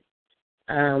conversation.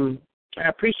 I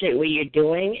appreciate what you're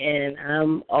doing, and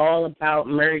I'm all about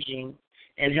merging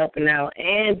and helping out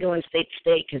and going state to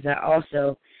state because I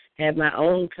also have my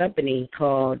own company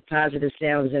called Positive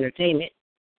Sounds Entertainment,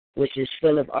 which is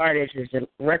full of artists. It's a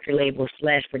record label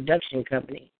 / production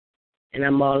company. And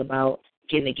I'm all about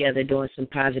getting together, doing some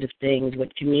positive things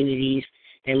with communities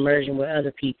and merging with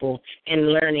other people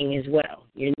and learning as well.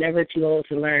 You're never too old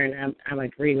to learn. I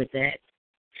agree with that.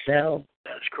 So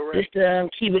that's correct.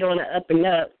 Just keep it on the up and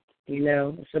up.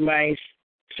 If somebody's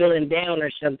feeling down or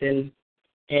something,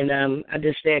 and I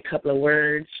just say a couple of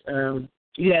words.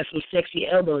 You have some sexy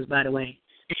elbows, by the way.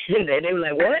 They were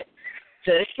like, what?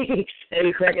 So they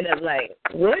were cracking up like,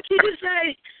 what you just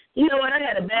say? You know what? I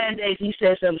had a bad day, so you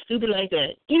said something stupid like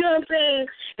that. You know what I'm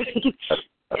saying?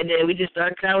 And then we just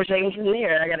started conversating from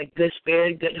there. I got a good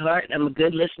spirit, good heart. I'm a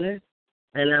good listener,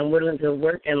 and I'm willing to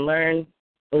work and learn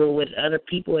with other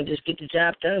people and just get the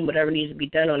job done, whatever needs to be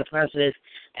done on a positive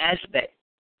aspect.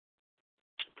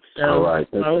 So as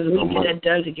long as we get that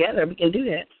done together, we can do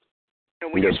that.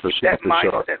 And when you get that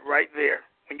mindset right there,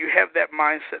 when you have that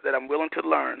mindset that I'm willing to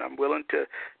learn, I'm willing to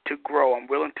grow, I'm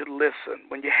willing to listen,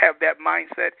 when you have that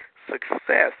mindset,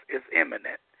 success is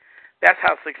imminent. That's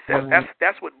how success,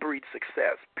 that's what breeds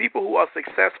success. People who are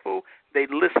successful, they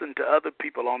listen to other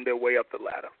people on their way up the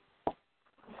ladder.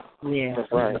 Yeah.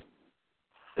 That's right.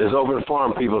 It's open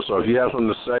forum, people, so if you have something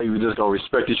to say, we're just going to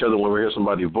respect each other when we hear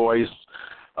somebody's voice.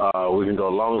 We can go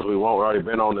as long as we want. We've already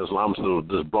been on this. I'm still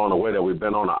just blown away that we've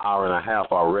been on an hour and a half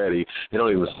already. It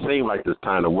don't even seem like this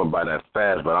time that went by that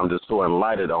fast, but I'm just so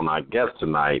enlightened on our guest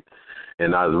tonight.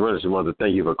 And I really just wanted to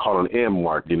thank you for calling in,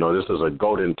 Mark. This is a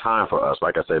golden time for us.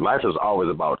 Like I say, life is always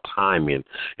about timing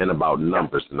and about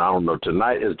numbers. And I don't know,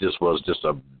 tonight was just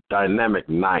a dynamic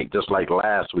night, just like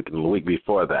last week and the week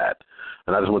before that.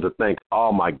 And I just want to thank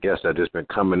all my guests that have just been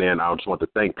coming in. I just want to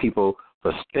thank people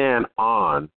for staying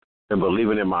on and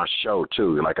believing in my show,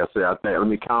 too. Like I said, let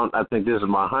me count. I think this is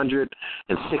my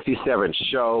 167th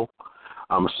show.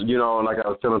 You know, like I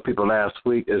was telling people last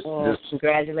week, it's just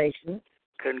congratulations.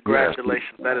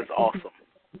 Congratulations. Yes. That is awesome.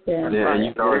 Yeah, and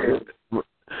you know,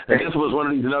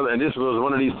 and this was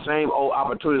one of these same old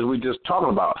opportunities we just talking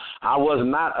about. I was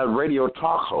not a radio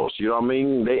talk host. You know what I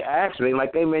mean? They asked me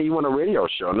like, "Hey man, you want a radio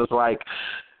show?" And it's like,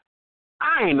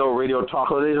 I ain't no radio talk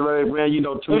host. It's like, man, you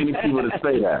know too many people to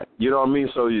say that. You know what I mean?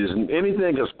 So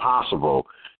anything is possible.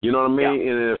 You know what I mean?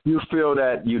 Yeah. And if you feel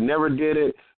that you never did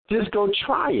it, just go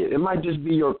try it. It might just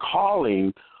be your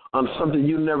calling on something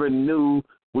you never knew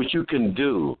what you can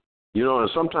do. You know, and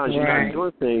sometimes you're not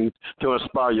doing things to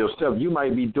inspire yourself. You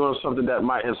might be doing something that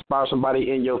might inspire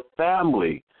somebody in your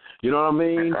family. You know what I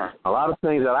mean? A lot of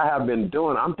things that I have been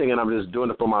doing, I'm thinking I'm just doing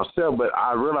it for myself, but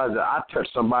I realized that I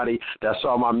touched somebody that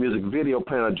saw my music video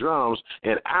playing the drums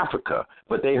in Africa,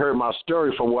 but they heard my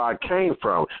story from where I came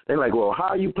from. They're like, well, how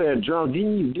are you playing drums?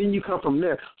 Didn't you come from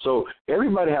there? So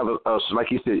everybody has like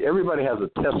you said, everybody has a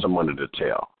testimony to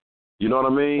tell. You know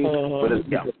what I mean? But it's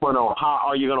depending on how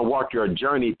are you going to walk your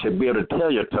journey to be able to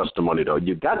tell your testimony, though.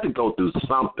 You got to go through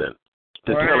something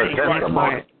to tell a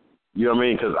testimony. You know what I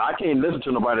mean? Because I can't listen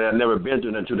to nobody that never been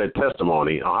into their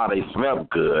testimony on how they slept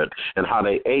good and how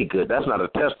they ate good. That's not a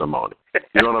testimony.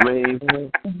 You know what I mean?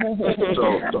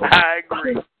 so I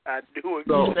agree. I do agree.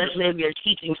 So, especially if you're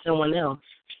teaching someone else.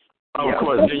 Of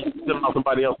course, then you're still on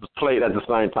somebody else's plate at the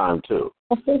same time, too.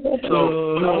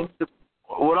 So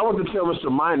what I want to tell Mr.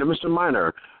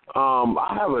 Miner,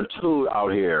 I have a tool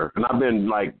out here, and I've been,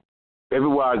 like,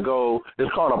 everywhere I go,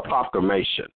 it's called a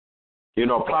proclamation. You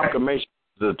know, proclamation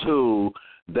is a tool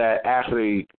that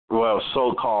actually,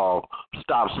 so-called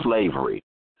stops slavery.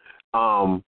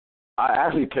 I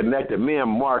actually connected me and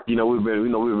Mark. We've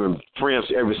been friends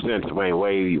ever since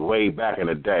way back in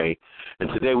the day, and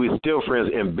today we're still friends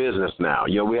in business now.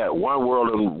 We had one world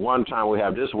and one time we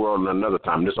have this world and another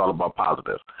time. This is all about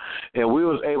positive, and we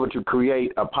was able to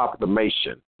create a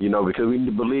proclamation. Because we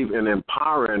believe in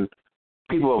empowering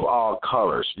people of all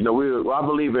colors. I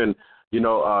believe in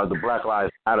the Black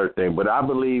Lives Matter thing. But I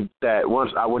believe that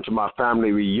once I went to my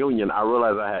family reunion, I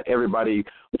realized I had everybody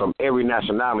from every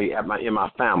nationality in my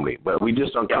family. But we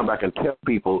just don't come back and tell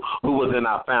people who was in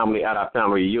our family at our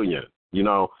family reunion,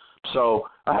 So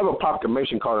I have a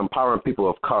proclamation called Empowering People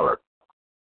of Color.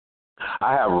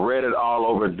 I have read it all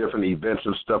over different events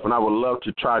and stuff, and I would love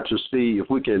to try to see if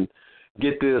we can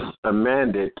get this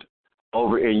amended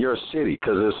over in your city,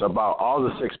 because it's about all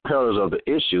the 6 pillars of the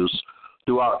issues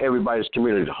throughout everybody's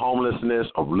community: homelessness,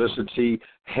 obesity,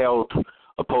 health,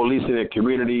 policing and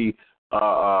community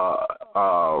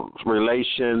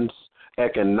relations,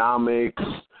 economics.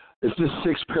 It's just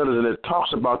 6 pillars, and it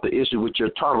talks about the issue which you're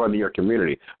talking about in your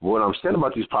community. What I'm saying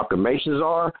about these proclamations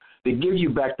are, they give you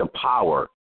back the power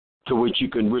to which you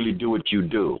can really do what you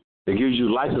do. It gives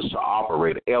you license to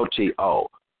operate, LTO.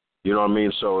 You know what I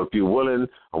mean? So if you're willing,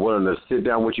 I'm willing to sit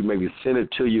down with you, maybe send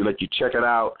it to you, let you check it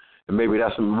out. And maybe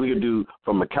that's something we could do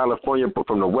from the California,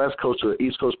 from the West Coast to the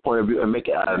East Coast point of view, and make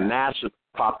it a national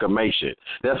proclamation.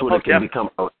 That's what it can become,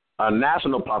 a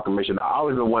national proclamation. I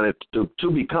always been wanting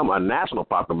to become a national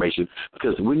proclamation,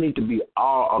 because we need to be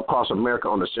all across America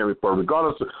on the same report.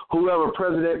 Regardless of whoever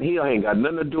president, he ain't got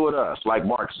nothing to do with us, like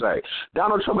Mark say.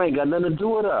 Donald Trump ain't got nothing to do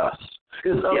with us.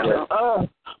 It's up to us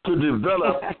to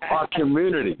develop our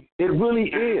community. It really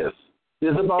is.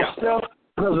 It's about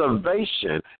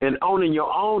self-preservation and owning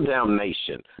your own damn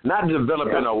nation, not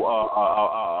developing an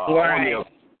army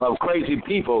of crazy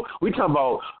people. We talking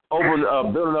about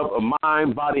building up a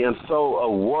mind, body, and soul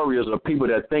of warriors, of people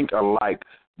that think alike,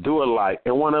 do alike,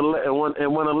 and want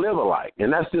to live alike.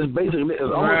 And that's just basically it's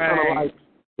almost kind of like.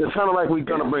 It's kind of like we're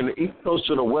going to bring the East Coast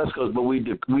to the West Coast, but we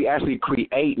actually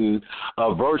creating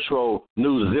a virtual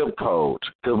new zip code,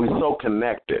 because we're so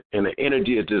connected, and the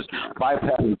energy is just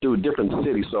bypassing through different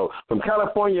cities. So from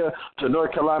California to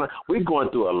North Carolina, we're going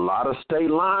through a lot of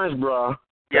state lines, bro.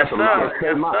 Yes, sir.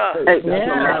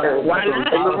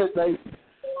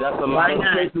 That's a lot of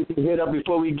states we can hit up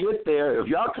before we get there. If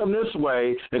y'all come this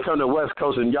way and come to the West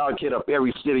Coast and y'all hit up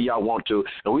every city y'all want to,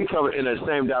 and we come in the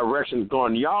same direction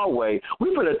going y'all way,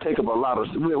 we're going to take up a lot of,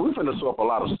 we're going to swap a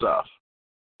lot of stuff.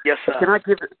 Yes, sir. Can I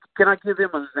give them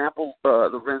an example,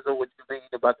 Lorenzo, what you mean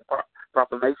about the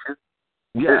proclamation?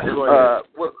 Yes, go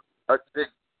ahead. Give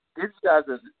you guys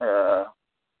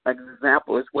an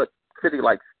example. Is what City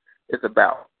Lights is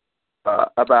about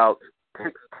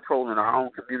taking control in our own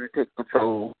community, taking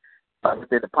control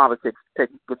within the politics,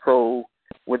 taking control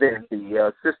within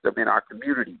the system in our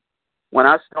community. When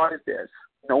I started this,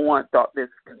 no one thought this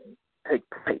could take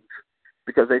place,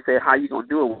 because they say, how you going to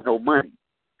do it with no money?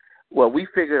 Well, we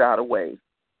figured out a way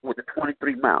with the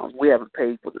 23 miles. We haven't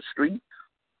paid for the streets.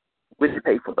 We didn't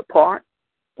pay for the park.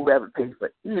 who haven't paid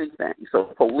for anything.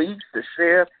 So police, the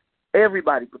sheriff,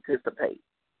 everybody participates.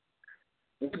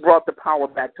 We brought the power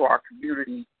back to our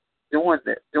community doing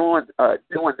this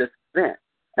event.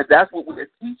 And that's what we're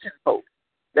teaching folks,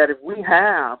 that if we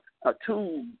have a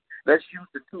tool, let's use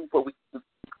the tool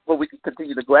where we can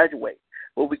continue to graduate,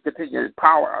 where we continue to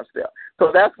empower ourselves.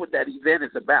 So that's what that event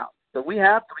is about. So we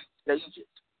have 3 stages.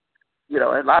 You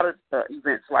know, a lot of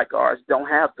events like ours don't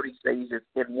have 3 stages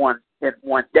in one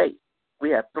day. We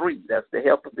have 3. That's the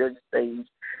Health Pavilion stage,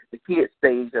 the Kids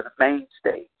stage, and the main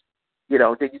stage. You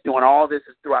know, then you're doing all this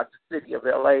throughout the city of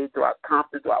LA, throughout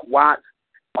Compton, throughout Watts.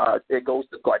 It goes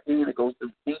to Gardena, it goes to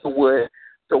Inglewood.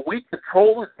 So we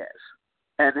controlling this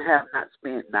and have not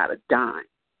spent not a dime.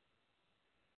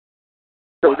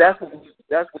 So that's what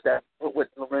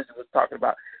Lorenzo was talking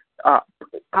about,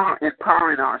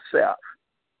 empowering ourselves.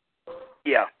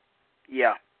 Yeah.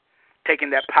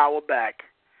 Taking that power back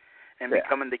and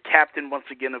becoming the captain once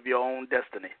again of your own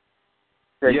destiny.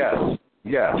 Yes.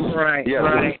 Right.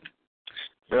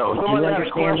 You know, someone had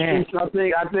a question.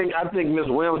 I think Ms.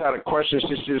 Williams had a question.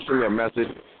 She just sent me a message.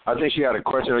 I think she had a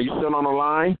question. Are you still on the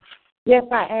line? Yes,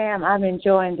 I am. I'm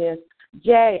enjoying this.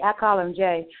 Jay, I call him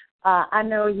Jay. I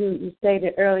know you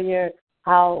stated earlier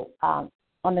how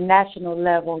on the national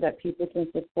level that people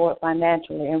can support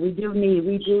financially, and we do need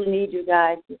you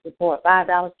guys to support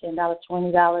 $5, $10,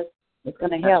 $20. It's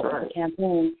going to help with the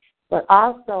campaign. But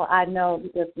also, I know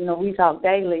because we talk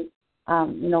daily.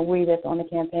 We that's on the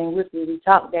campaign with you, we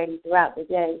talk daily throughout the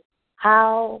day.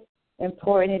 How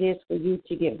important it is for you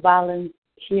to get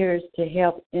volunteers to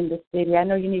help in the city. I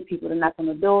know you need people to knock on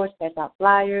the doors, pass out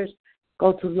flyers,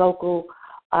 go to local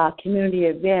community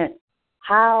events.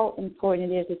 How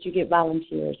important it is that you get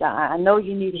volunteers. I know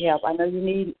you need help. I know you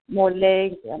need more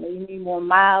legs. I know you need more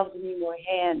mouths. You need more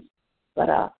hands. But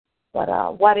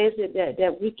what is it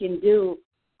that we can do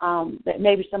that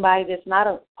maybe somebody that's not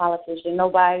a politician,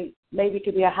 maybe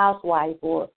could be a housewife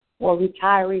or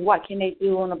retiree, what can they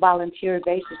do on a volunteer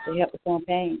basis to help the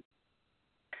campaign?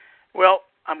 Well,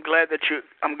 I'm glad that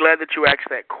you asked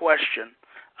that question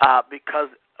because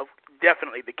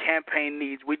definitely the campaign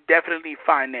needs. We definitely need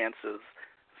finances,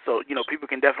 so people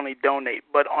can definitely donate.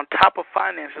 But on top of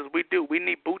finances, we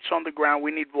need boots on the ground.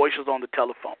 We need voices on the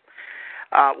telephone.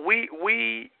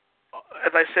 We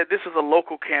as I said, this is a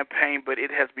local campaign, but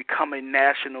it has become a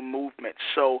national movement.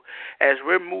 So as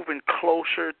we're moving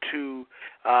closer to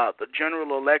the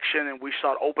general election and we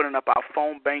start opening up our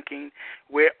phone banking,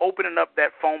 we're opening up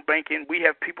that phone banking. We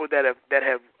have people that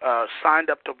have signed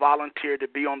up to volunteer to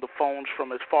be on the phones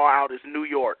from as far out as New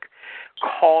York,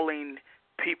 calling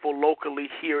people locally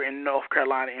here in North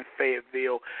Carolina in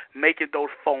Fayetteville, making those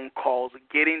phone calls,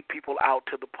 getting people out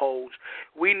to the polls.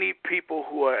 We need people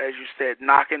who are, as you said,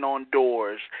 knocking on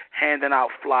doors, handing out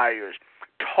flyers,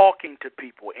 talking to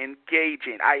people,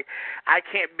 engaging. I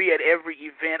can't be at every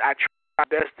event. I try my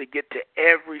best to get to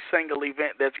every single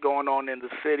event that's going on in the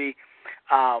city,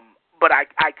 but I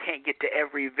can't get to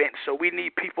every event. So we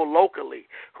need people locally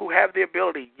who have the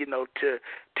ability,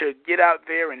 to get out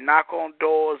there and knock on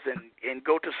doors and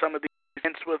go to some of these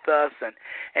events with us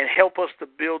and help us to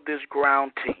build this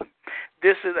ground team.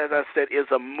 This is, as I said, is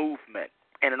a movement.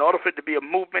 And in order for it to be a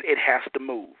movement, it has to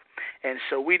move. And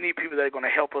so we need people that are going to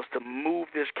help us to move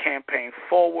this campaign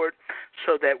forward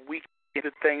so that we can do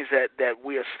the things that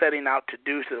we are setting out to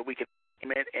do so that we can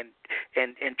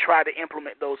and try to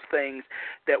implement those things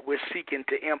that we're seeking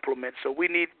to implement. So we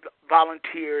need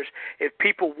volunteers. If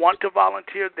people want to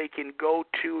volunteer, they can go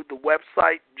to the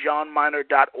website,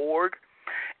 johnminer.org,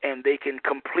 and they can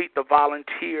complete the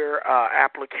volunteer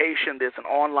application. There's an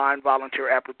online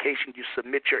volunteer application. You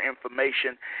submit your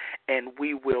information, and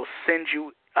we will send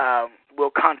you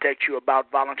we'll contact you about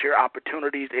volunteer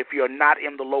opportunities. If you're not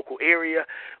in the local area,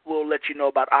 we'll let you know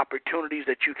about opportunities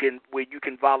where you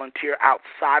can volunteer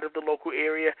outside of the local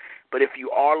area. But if you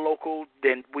are local,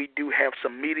 then we do have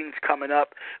some meetings coming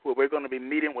up where we're going to be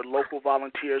meeting with local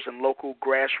volunteers and local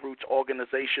grassroots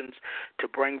organizations to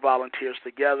bring volunteers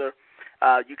together.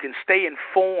 You can stay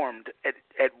informed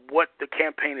at what the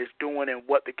campaign is doing and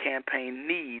what the campaign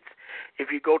needs.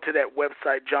 If you go to that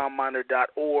website,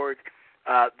 johnminer.org,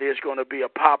 there's going to be a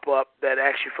pop-up that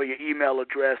asks you for your email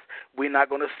address. We're not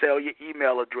going to sell your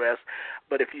email address,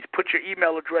 but if you put your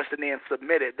email address in there and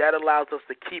submit it, that allows us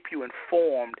to keep you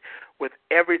informed with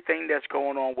everything that's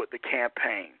going on with the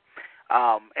campaign.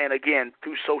 And again,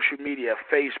 through social media,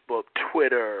 Facebook,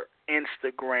 Twitter,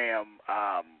 Instagram,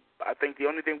 I think the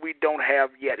only thing we don't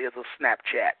have yet is a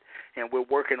Snapchat, and we're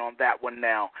working on that one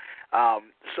now.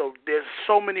 So there's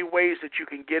so many ways that you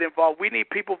can get involved. We need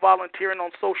people volunteering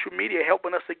on social media,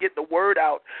 helping us to get the word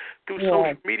out through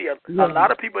social media. A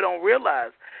lot of people don't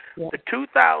realize the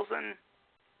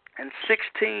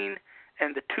 2016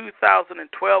 and the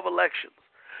 2012 elections,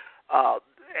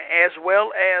 as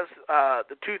well as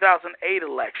the 2008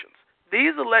 elections.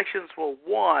 These elections were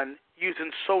won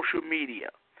using social media,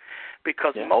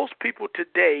 because most people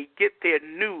today get their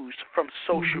news from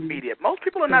social media. Most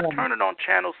people are not turning on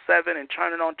Channel 7 and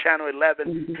turning on Channel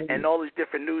 11 and all these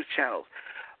different news channels,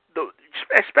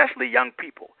 especially young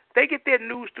people. They get their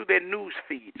news through their news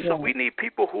feed. So we need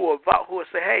people who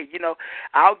say, hey,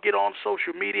 I'll get on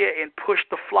social media and push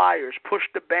the flyers, push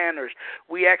the banners.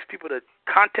 We ask people to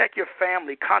contact your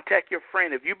family, contact your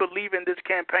friend. If you believe in this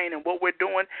campaign and what we're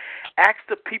doing, ask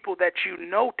the people that you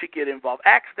know to get involved.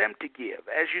 Ask them to give.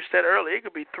 As you said earlier, it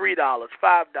could be $3, $5,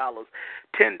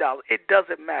 $10. It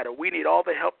doesn't matter. We need all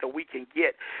the help that we can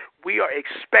get. We are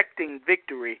expecting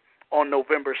victory on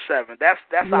November 7th. That's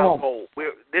our goal.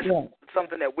 This is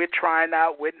something that we're trying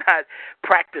out. We're not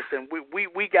practicing.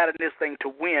 We got in this thing to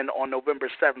win on November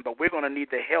 7th, but we're going to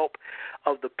need the help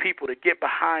of the people to get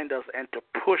behind us and to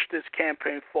push this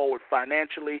campaign forward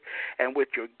financially and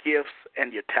with your gifts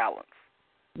and your talents.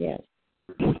 Yes.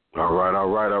 All right,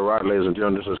 ladies and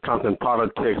gentlemen. This is Compton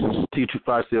Politics. This is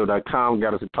T250.com.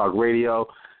 Got us to talk radio.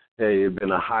 Hey, it's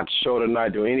been a hot show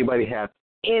tonight. Do anybody have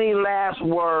any last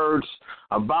words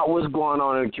about what's going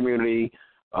on in the community?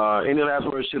 Any last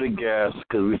words to the guests?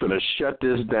 Because we're going to shut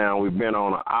this down. We've been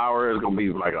on an hour. It's going to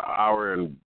be like an hour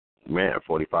and,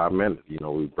 45 minutes.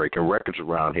 We're breaking records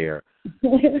around here.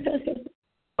 Yes,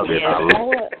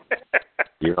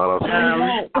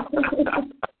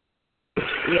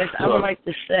 I would like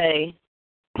to say,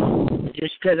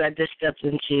 just because I just stepped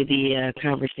into the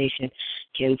conversation,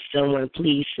 can someone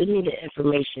please send me the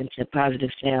information to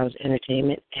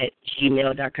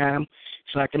positivesoundsentertainment@gmail.com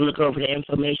so I can look over the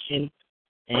information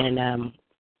and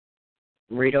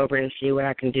read over and see what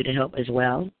I can do to help as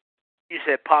well? You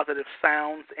said Positive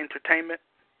Sounds Entertainment?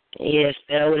 Yes,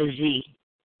 spelled with a Z.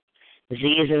 Z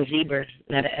is in zebra,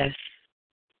 not an S.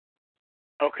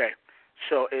 Okay.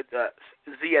 So it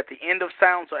Z at the end of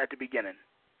sounds or at the beginning?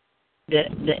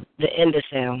 The end of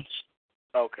sounds.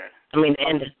 Okay. I mean the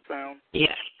end of sound.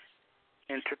 Yeah.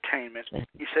 Entertainment.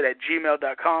 You said at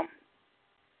gmail.com?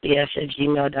 Yes, at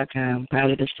gmail.com.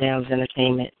 Positive Sounds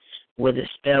Entertainment with a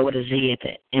spell with a Z at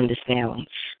the end of sounds.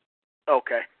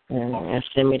 Okay. And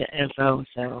send me the info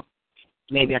so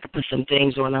maybe I could put some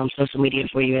things on social media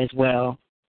for you as well.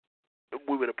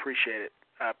 We would appreciate it.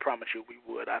 I promise you we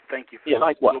would. I thank you for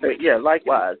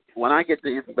likewise. When I get the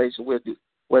information with you,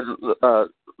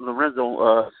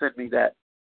 Lorenzo sent me that.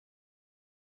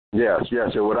 Yes.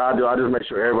 So what I do, I just make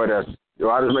sure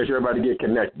everybody get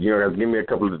connected. Give me a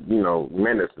couple of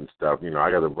minutes and stuff.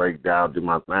 I got to break down, do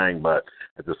my thing, but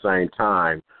at the same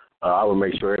time, I will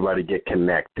make sure everybody get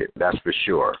connected. That's for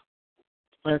sure.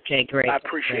 Okay, great. I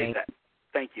appreciate that.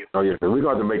 Thank you. Oh yeah, so we're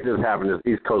going to make this happen. This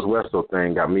East Coast West Coast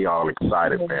thing got me all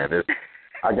excited, man.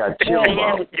 I got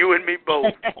chills. You and me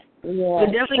both. We're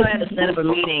definitely going to have to set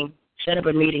up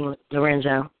a meeting.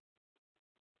 Lorenzo.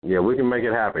 Yeah, we can make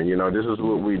it happen. This is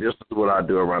what I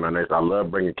do around the nation. I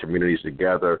love bringing communities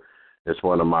together. It's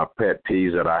one of my pet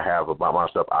peeves that I have about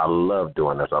myself. I love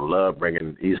doing this. I love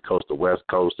bringing East Coast to West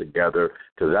Coast together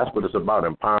because that's what it's about,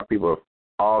 empowering people of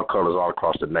all colors all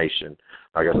across the nation.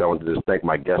 Like I said, I want to just thank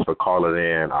my guests for calling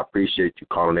in. I appreciate you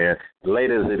calling in.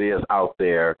 Late as it is out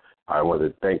there, I want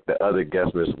to thank the other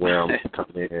guests, Ms. Williams,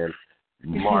 coming in,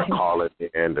 Mark calling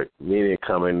in, the meeting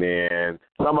coming in.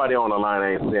 Somebody on the line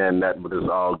ain't saying nothing, but it's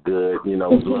all good.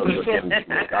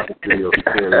 I can feel your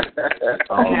spirit.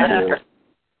 All good.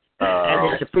 I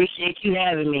just appreciate you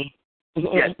having me.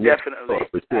 Yes, definitely.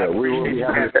 We will be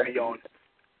having me on.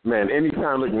 Man,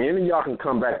 anytime, look, any of y'all can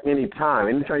come back anytime.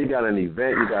 Anytime you got an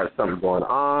event, you got something going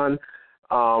on,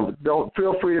 don't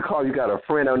feel free to call. You got a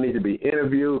friend that needs to be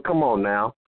interviewed. Come on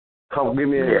now. Come give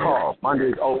me a call.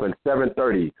 Monday's open,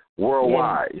 7:30,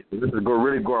 worldwide. Yeah. This is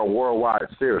really going worldwide,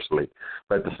 seriously.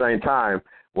 But at the same time,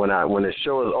 when the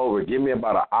show is over, give me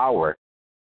about an hour.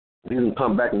 You can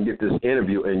come back and get this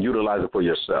interview and utilize it for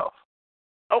yourself.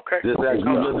 Okay. Just as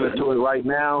you listening to it right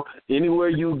now, anywhere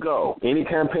you go, any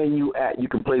campaign you at, you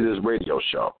can play this radio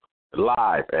show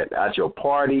live at your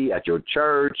party, at your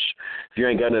church. If you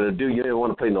ain't got nothing to do, you don't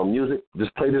want to play no music,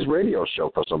 just play this radio show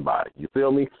for somebody. You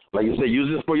feel me? Like you said, use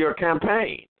this for your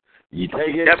campaign. You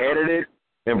take it, edit it,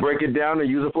 and break it down and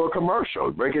use it for a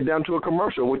commercial. Break it down to a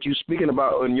commercial, what you're speaking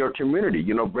about in your community.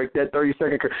 Break that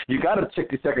 30-second. You got a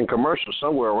 60-second commercial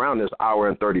somewhere around this hour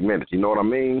and 30 minutes. You know what I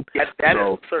mean? That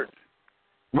is certain.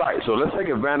 Right. So let's take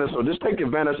advantage. So just take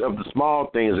advantage of the small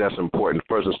things that's important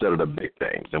first instead of the big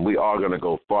things. And we are going to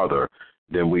go farther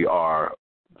than we are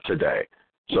today.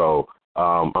 So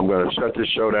I'm going to shut this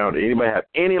show down. Anybody have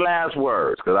any last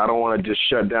words? Because I don't want to just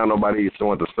shut down nobody.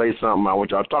 Someone to say something. I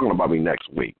want y'all talking about me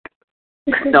next week.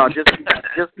 No, just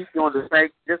keep doing a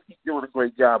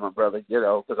great job, my brother.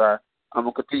 Because I'm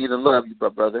gonna continue to love you, my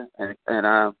brother, and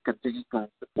I continue to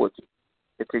support you.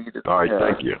 All right,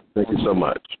 thank you so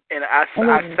much. And I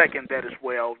second that as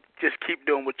well. Just keep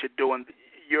doing what you're doing.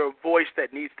 You're a voice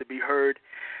that needs to be heard.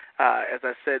 As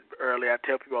I said earlier, I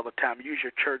tell people all the time, use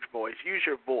your church voice, use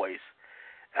your voice,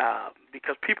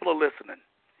 because people are listening.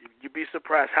 You'd be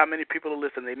surprised how many people are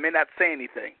listening. They may not say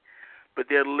anything, but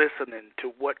they're listening to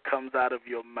what comes out of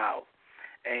your mouth.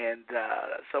 And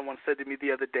someone said to me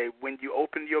the other day, when you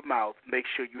open your mouth, make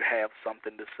sure you have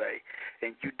something to say.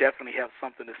 And you definitely have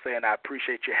something to say, and I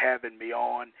appreciate you having me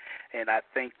on. And I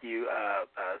thank you,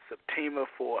 Septima,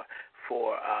 for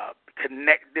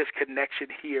this connection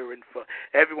here, and for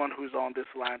everyone who's on this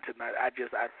line tonight. I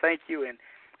thank you, and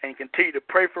continue to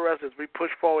pray for us as we push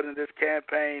forward in this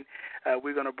campaign.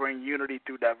 We're going to bring unity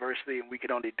through diversity, and we can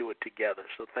only do it together.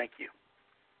 So thank you.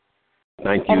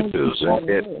 Thank you,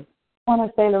 Susan. I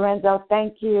want to say, Lorenzo,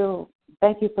 thank you.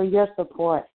 Thank you for your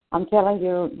support. I'm telling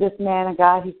you, this man of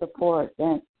God, he supports.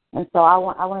 And so I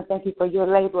want to thank you for your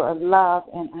labor of love.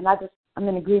 And I'm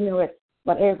in agreement with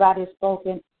what everybody has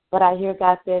spoken. But I hear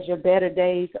God says your better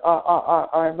days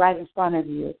are right in front of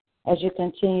you as you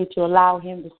continue to allow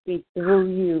him to speak through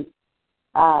you.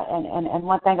 And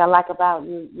one thing I like about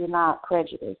you, you're not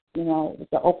prejudiced.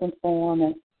 It's an open forum,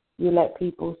 and you let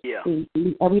people speak.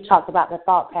 And we talked about the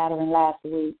thought pattern last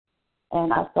week.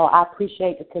 And so I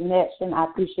appreciate the connection. I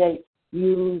appreciate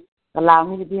you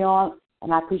allowing me to be on,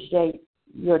 and I appreciate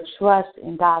your trust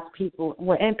in God's people,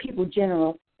 and people in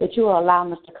general, that you are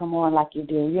allowing us to come on like you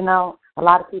do. A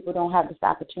lot of people don't have this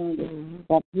opportunity.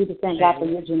 But you just thank God for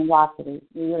your generosity.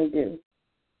 You really do.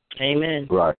 Amen.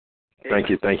 Right. Thank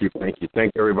you. Thank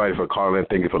everybody for calling in.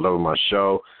 Thank you for loving my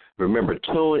show. Remember,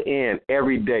 tune in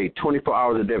every day, 24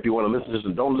 hours a day. If you want to listen to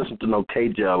this, don't listen to no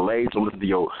KJLA. So listen to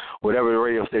your whatever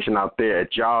radio station out there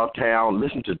at y'all town.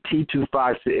 Listen to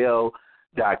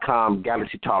T25CL.com,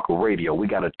 Galaxy Talk Radio. We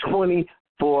got a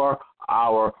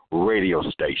 24-hour radio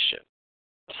station.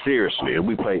 Seriously, and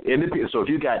we play independent. So if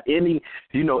you got any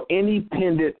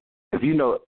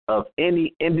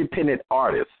independent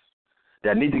artists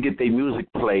that need to get their music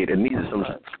played and need some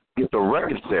get the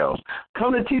record sales,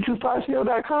 come to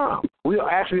T25CL.com. We are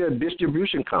actually a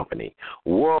distribution company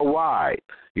worldwide.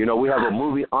 We have a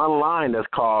movie online that's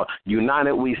called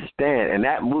United We Stand, and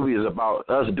that movie is about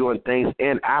us doing things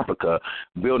in Africa,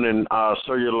 building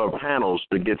cellular panels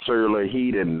to get cellular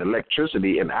heat and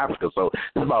electricity in Africa. So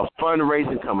it's about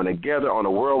fundraising, coming together on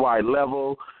a worldwide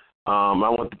level. I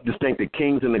want to thank the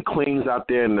kings and the queens out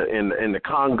there in the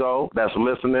Congo that's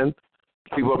listening,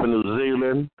 people up in New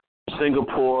Zealand,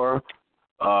 Singapore,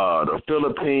 the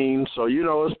Philippines. So,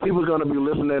 it's people going to be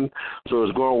listening. So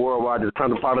it's going worldwide. It's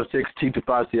Compton Politics,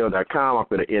 T25CL.com. I'm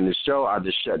going to end the show. I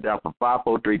just shut down for 5,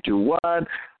 4, 3, 2, 1.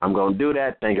 I'm going to do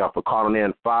that. Thank y'all for calling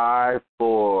in. 5,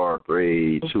 4,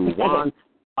 3, 2, 1. Compton.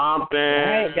 All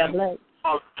right, God bless.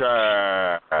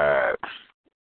 Okay.